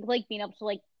yeah, I think like being able to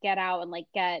like get out and like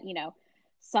get, you know,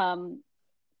 some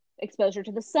exposure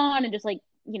to the sun and just like,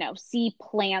 you know, see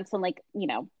plants and like, you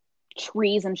know,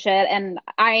 trees and shit. And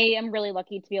I am really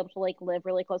lucky to be able to like live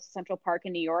really close to Central Park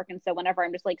in New York. And so whenever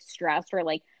I'm just like stressed or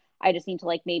like I just need to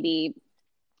like maybe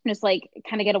just like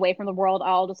kind of get away from the world,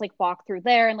 I'll just like walk through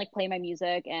there and like play my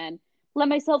music and let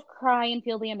myself cry and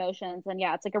feel the emotions. And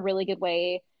yeah, it's like a really good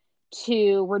way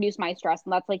to reduce my stress.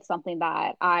 And that's like something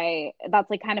that that's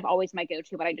like kind of always my go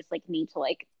to, but I just like need to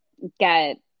like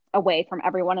get away from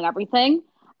everyone and everything.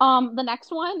 The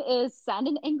next one is send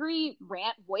an angry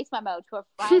rant voice memo to a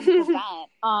friend to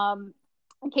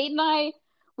vent. Kate and I,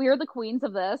 we are the queens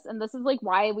of this, and this is like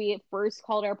why we first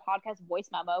called our podcast voice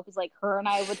memo, because like her and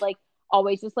I would like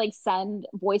always just like send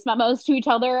voice memos to each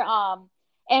other.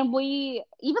 And we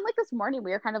even like this morning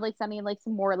we were kind of like sending like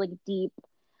some more like deep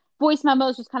voice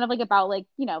memos, just kind of like about like,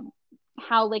 you know,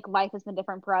 how like life has been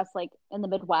different for us like in the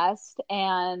Midwest.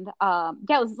 And yeah,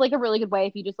 it was like a really good way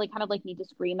if you just like kind of like need to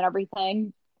scream and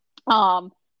everything. But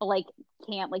like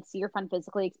can't like see your friend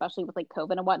physically, especially with like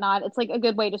COVID and whatnot. It's like a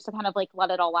good way just to kind of like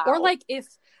let it all out. Or like if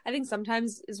I think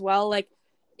sometimes as well, like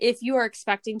if you are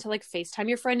expecting to like FaceTime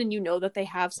your friend and you know that they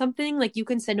have something, like you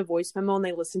can send a voice memo and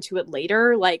they listen to it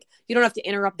later. Like you don't have to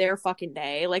interrupt their fucking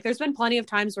day. Like there's been plenty of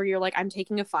times where you're like, I'm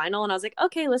taking a final and I was like,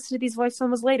 okay, listen to these voice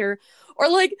memos later. Or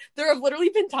like there have literally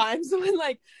been times when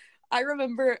like I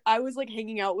remember I was like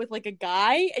hanging out with like a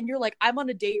guy and you're like, I'm on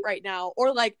a date right now.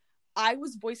 Or like I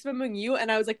was voice memoing you and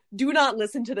I was like, do not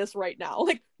listen to this right now.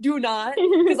 Like, do not,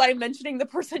 because I'm mentioning the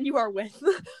person you are with.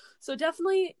 So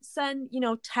definitely send, you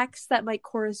know, texts that might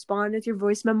correspond with your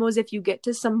voice memos if you get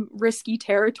to some risky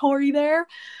territory there.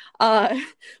 But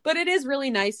it is really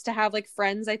nice to have like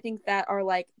friends, I think, that are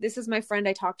like, this is my friend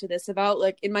I talked to this about.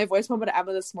 Like in my voice memo to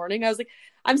Emma this morning, I was like,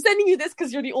 I'm sending you this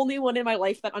because you're the only one in my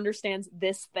life that understands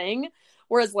this thing.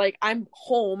 Whereas like I'm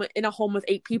home in a home with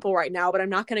 8 people right now, but I'm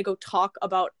not going to go talk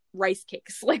about rice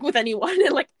cakes like with anyone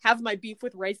and like have my beef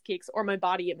with rice cakes or my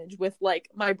body image with like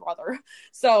my brother.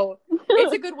 So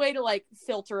it's a good way to like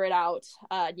filter it out.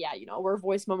 Yeah, you know, we're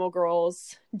voice memo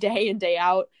girls day in day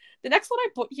out. The next one I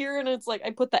put here, and it's like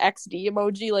I put the XD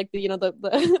emoji, like the, you know, the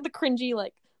the cringy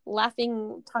like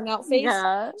laughing tongue out face.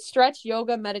 Yeah. Stretch,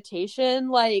 yoga, meditation.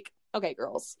 Like, okay,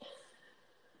 girls,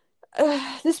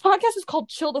 this podcast is called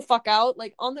Chill the Fuck Out.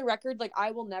 Like on the record, like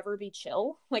I will never be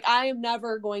chill. Like I am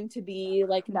never going to be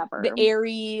like Never. the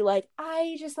airy, like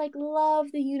I just like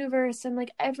love the universe and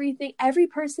like everything, every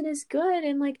person is good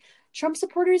and like Trump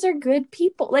supporters are good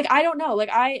people. Like I don't know, like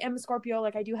I am a Scorpio,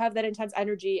 like I do have that intense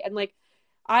energy, and like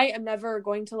I am never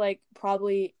going to like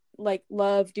probably like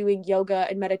love doing yoga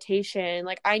and meditation.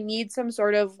 Like I need some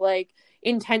sort of like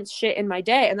intense shit in my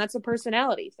day, and that's a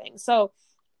personality thing. So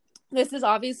this is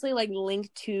obviously like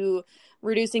linked to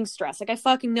reducing stress. Like I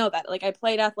fucking know that. Like I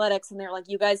played athletics and they're like,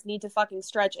 you guys need to fucking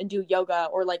stretch and do yoga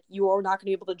or like you are not going to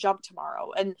be able to jump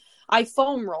tomorrow. And I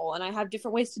foam roll and I have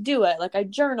different ways to do it. Like I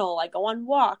journal, I go on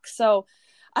walks. So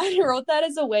I wrote that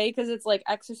as a way because it's like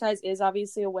exercise is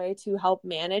obviously a way to help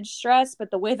manage stress, but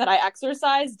the way that I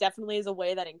exercise definitely is a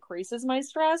way that increases my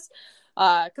stress.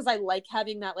 Because I like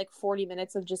having that like 40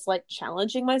 minutes of just like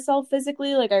challenging myself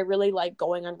physically. Like I really like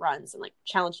going on runs and like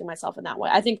challenging myself in that way.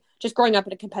 I think just growing up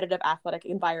in a competitive athletic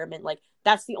environment, like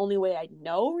that's the only way I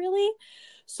know really.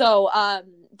 So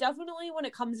definitely when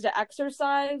it comes to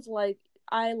exercise, like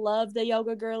I love the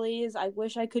yoga girlies. I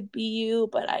wish I could be you,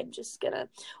 but I'm just gonna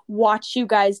watch you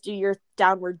guys do your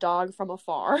downward dog from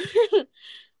afar.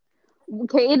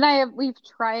 Kate and we've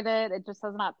tried it. It just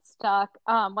has not stuck.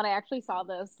 When I actually saw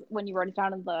this, when you wrote it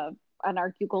down in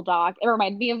our Google Doc, it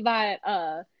reminded me of that.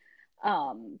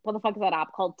 What the fuck is that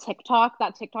app called? TikTok.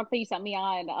 That TikTok that you sent me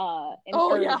on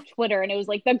Twitter, and it was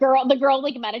like the girl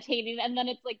like meditating, and then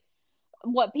it's like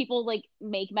what people like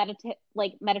make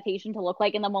meditation to look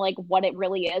like, and then like what it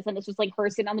really is, and it's just like her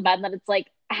sitting on the bed, and then it's like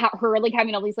her like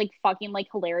having all these like fucking like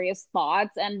hilarious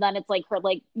thoughts, and then it's like her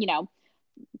like, you know,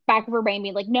 back of her brain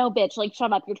being like, no bitch, like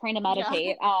shut up, you're trying to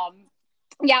meditate.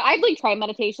 Yeah, I've like tried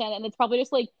meditation and it's probably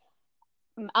just like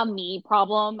a me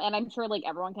problem, and I'm sure like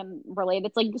everyone can relate.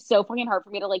 It's like so fucking hard for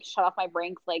me to like shut off my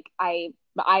brain, like I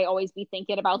always be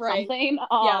thinking about something.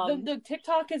 The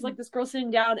TikTok is like this girl sitting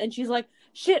down and she's like,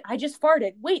 shit, I just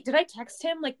farted, wait, did I text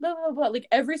him, like blah blah blah, like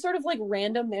every sort of like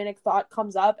random manic thought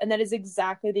comes up, and that is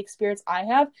exactly the experience I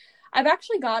have. I've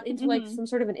actually got into like some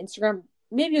sort of an Instagram,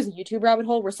 maybe it was a YouTube rabbit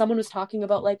hole, where someone was talking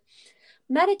about like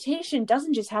meditation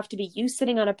doesn't just have to be you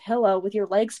sitting on a pillow with your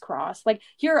legs crossed. Like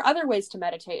here are other ways to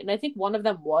meditate. And I think one of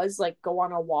them was like go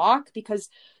on a walk, because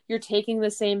you're taking the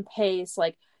same pace.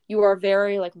 Like you are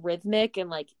very like rhythmic and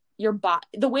like your body,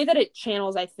 the way that it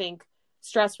channels, I think,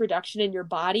 stress reduction in your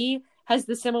body has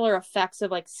the similar effects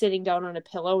of like sitting down on a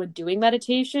pillow and doing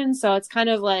meditation. So it's kind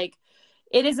of like,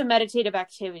 it is a meditative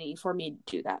activity for me to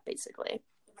do that, basically.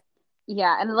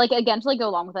 Yeah, and like again to like go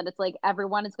along with it, it's like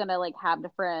everyone is gonna like have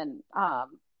different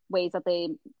ways that they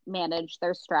manage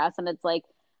their stress, and it's like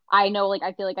I know like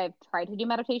I feel like I've tried to do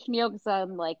meditation yoga because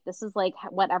I'm like this is like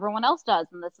what everyone else does,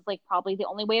 and this is like probably the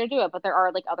only way to do it. But there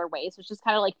are like other ways. So it's just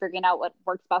kind of like figuring out what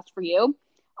works best for you.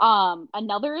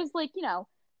 Another is like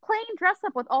playing dress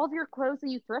up with all of your clothes that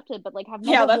you thrifted but like have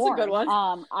never That's worn. a good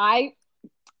one. I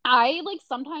like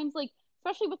sometimes like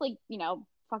especially with like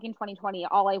fucking 2020,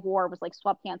 all I wore was like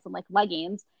sweatpants and like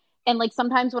leggings. And like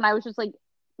sometimes when I was just like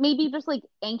maybe just like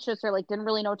anxious or like didn't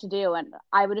really know what to do, and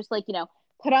I would just like,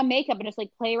 put on makeup and just like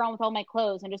play around with all my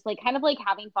clothes and just like kind of like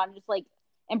having fun, just like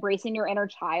embracing your inner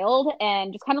child,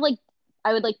 and just kind of like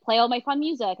I would like play all my fun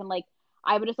music, and like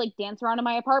I would just like dance around in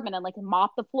my apartment and like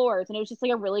mop the floors. And it was just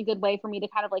like a really good way for me to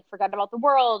kind of like forget about the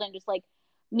world and just like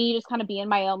me just kind of be in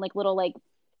my own like little like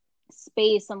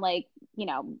space and like,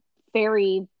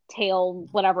 fairy tale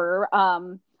whatever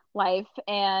life.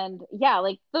 And yeah,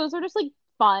 like those are just like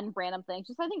fun random things.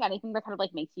 Just I think anything that kind of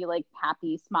like makes you like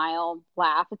happy, smile,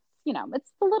 laugh. It's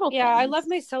it's the little things. I love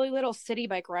my silly little city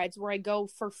bike rides where I go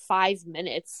for 5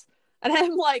 minutes and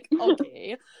I'm like,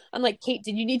 okay. I'm like, Kate,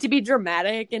 did you need to be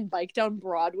dramatic and bike down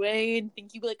Broadway and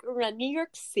think you like run New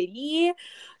York City?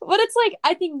 But it's like,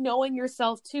 I think knowing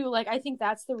yourself too, like I think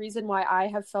that's the reason why I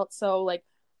have felt so like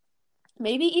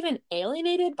maybe even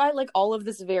alienated by like all of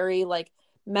this very like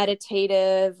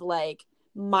meditative like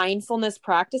mindfulness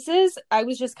practices. I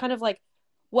was just kind of like,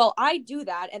 well, I do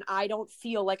that and I don't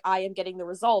feel like I am getting the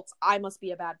results. I must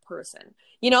be a bad person.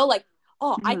 Like,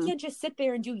 oh, I can't just sit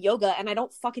there and do yoga and I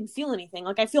don't fucking feel anything.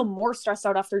 Like I feel more stressed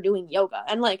out after doing yoga.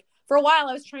 And like for a while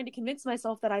I was trying to convince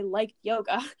myself that I liked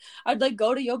yoga. I'd like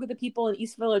go to Yoga the People in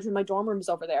East Village when my dorm room was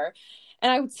over there. And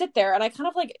I would sit there and I kind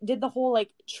of like did the whole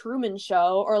like Truman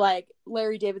Show or like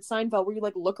Larry David Seinfeld where you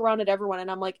like look around at everyone and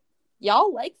I'm like,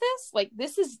 y'all like this? Like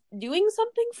this is doing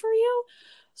something for you?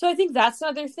 So I think that's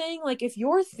another thing. Like if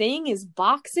your thing is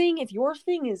boxing, if your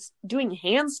thing is doing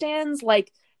handstands,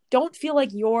 like don't feel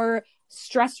like your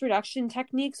stress reduction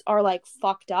techniques are like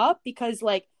fucked up because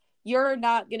like you're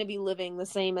not going to be living the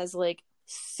same as like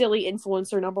silly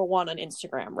influencer number one on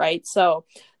Instagram, right? So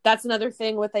that's another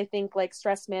thing with I think like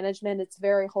stress management. It's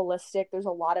very holistic. There's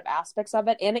a lot of aspects of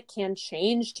it and it can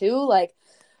change too. Like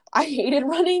I hated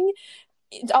running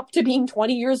up to being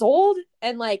 20 years old,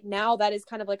 and like now that is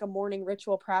kind of like a morning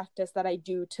ritual practice that I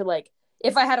do to like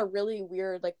if I had a really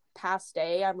weird like past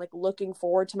day, I'm like looking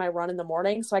forward to my run in the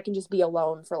morning so I can just be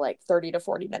alone for like 30 to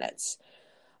 40 minutes.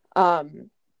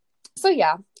 So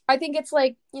yeah, I think it's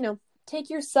like, take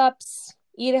your sups,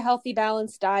 eat a healthy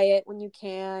balanced diet when you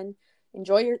can,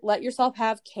 let yourself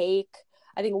have cake.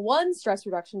 I think one stress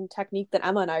reduction technique that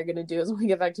Emma and I are going to do as when we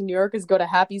get back to New York is go to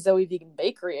Happy Zoe Vegan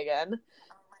Bakery again.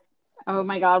 Oh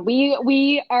my God.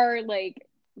 We are like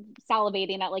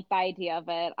salivating at like the idea of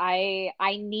it. I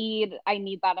need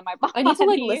that in my body. I need to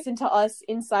like listen to us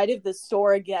inside of the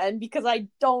store again because I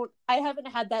haven't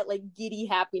had that like giddy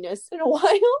happiness in a while.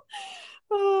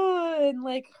 And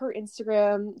like her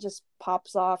Instagram just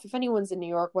pops off. If anyone's in New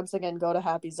York, once again, go to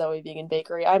Happy Zoe Vegan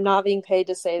Bakery. I'm not being paid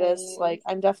to say this. Like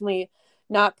I'm definitely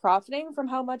not profiting from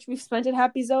how much we've spent at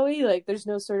Happy Zoe. Like there's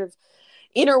no sort of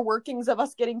inner workings of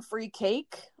us getting free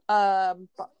cake.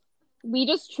 We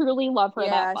just truly love her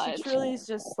that much. She truly is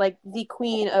just like the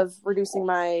queen of reducing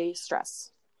my stress.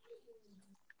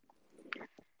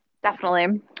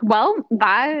 Definitely. Well,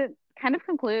 that kind of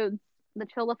concludes the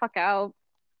Chill the Fuck Out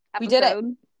episode. We did it.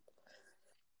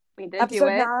 We did episode do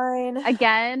it. 9.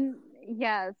 Again,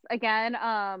 yes. Again,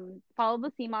 follow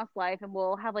the CMOS life and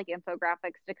we'll have like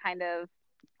infographics to kind of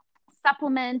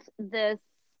supplement this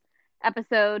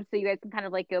episode so you guys can kind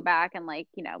of like go back and like,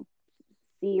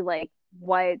 see like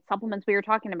what supplements we were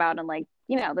talking about and like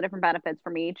the different benefits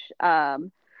from each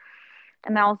and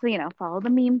then also follow the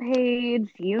meme page.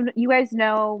 You guys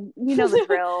know the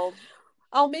drill.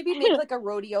 I'll maybe make like a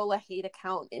Rhodiola hate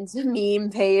account into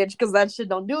meme page because that shit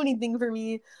don't do anything for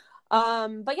me.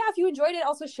 But yeah, if you enjoyed it,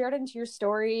 also share it into your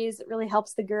stories. It really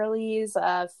helps the girlies,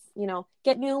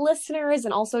 get new listeners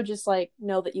and also just like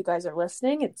know that you guys are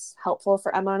listening. It's helpful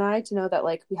for Emma and I to know that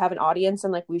like we have an audience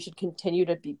and like we should continue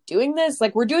to be doing this.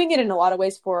 Like we're doing it in a lot of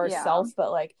ways for ourselves, but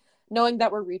like knowing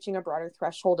that we're reaching a broader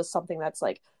threshold is something that's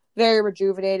like very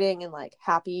rejuvenating and like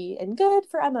happy and good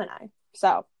for Emma and I.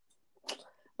 So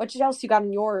what else you got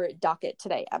on your docket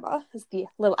today, Emma? Is the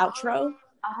little outro?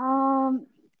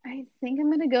 I think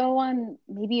I'm gonna go on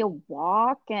maybe a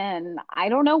walk, and I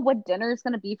don't know what dinner is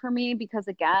gonna be for me because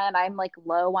again, I'm like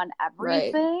low on Right.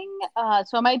 everything.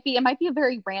 So it might be a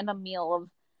very random meal of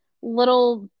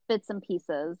little bits and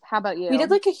pieces. How about We did you?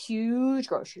 like a huge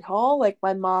grocery haul, like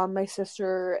my mom, my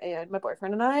sister, and my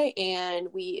boyfriend and I,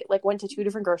 and we like went to two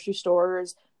different grocery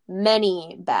stores.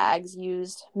 Many bags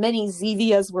used, many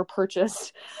Zevias were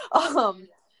purchased. Um,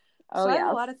 Oh so I have a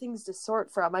yes. lot of things to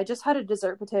sort from. I just had a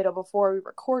dessert potato before we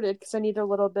recorded because I needed a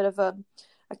little bit of a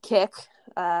kick.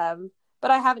 But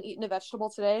I haven't eaten a vegetable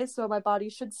today, so my body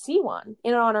should see one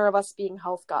in honor of us being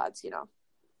health gods, you know.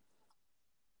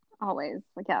 Always.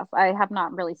 Like yes. I have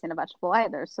not really seen a vegetable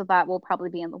either, so that will probably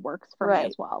be in the works for me as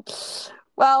Right. well.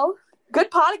 Well,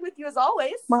 good potting with you as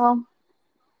always. Well,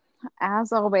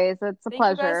 as always, it's a Thank you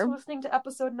guys pleasure. for listening to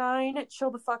episode 9.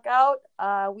 Chill the fuck out.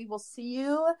 We will see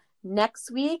you next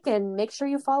week, and make sure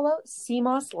you follow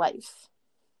CMOS Life.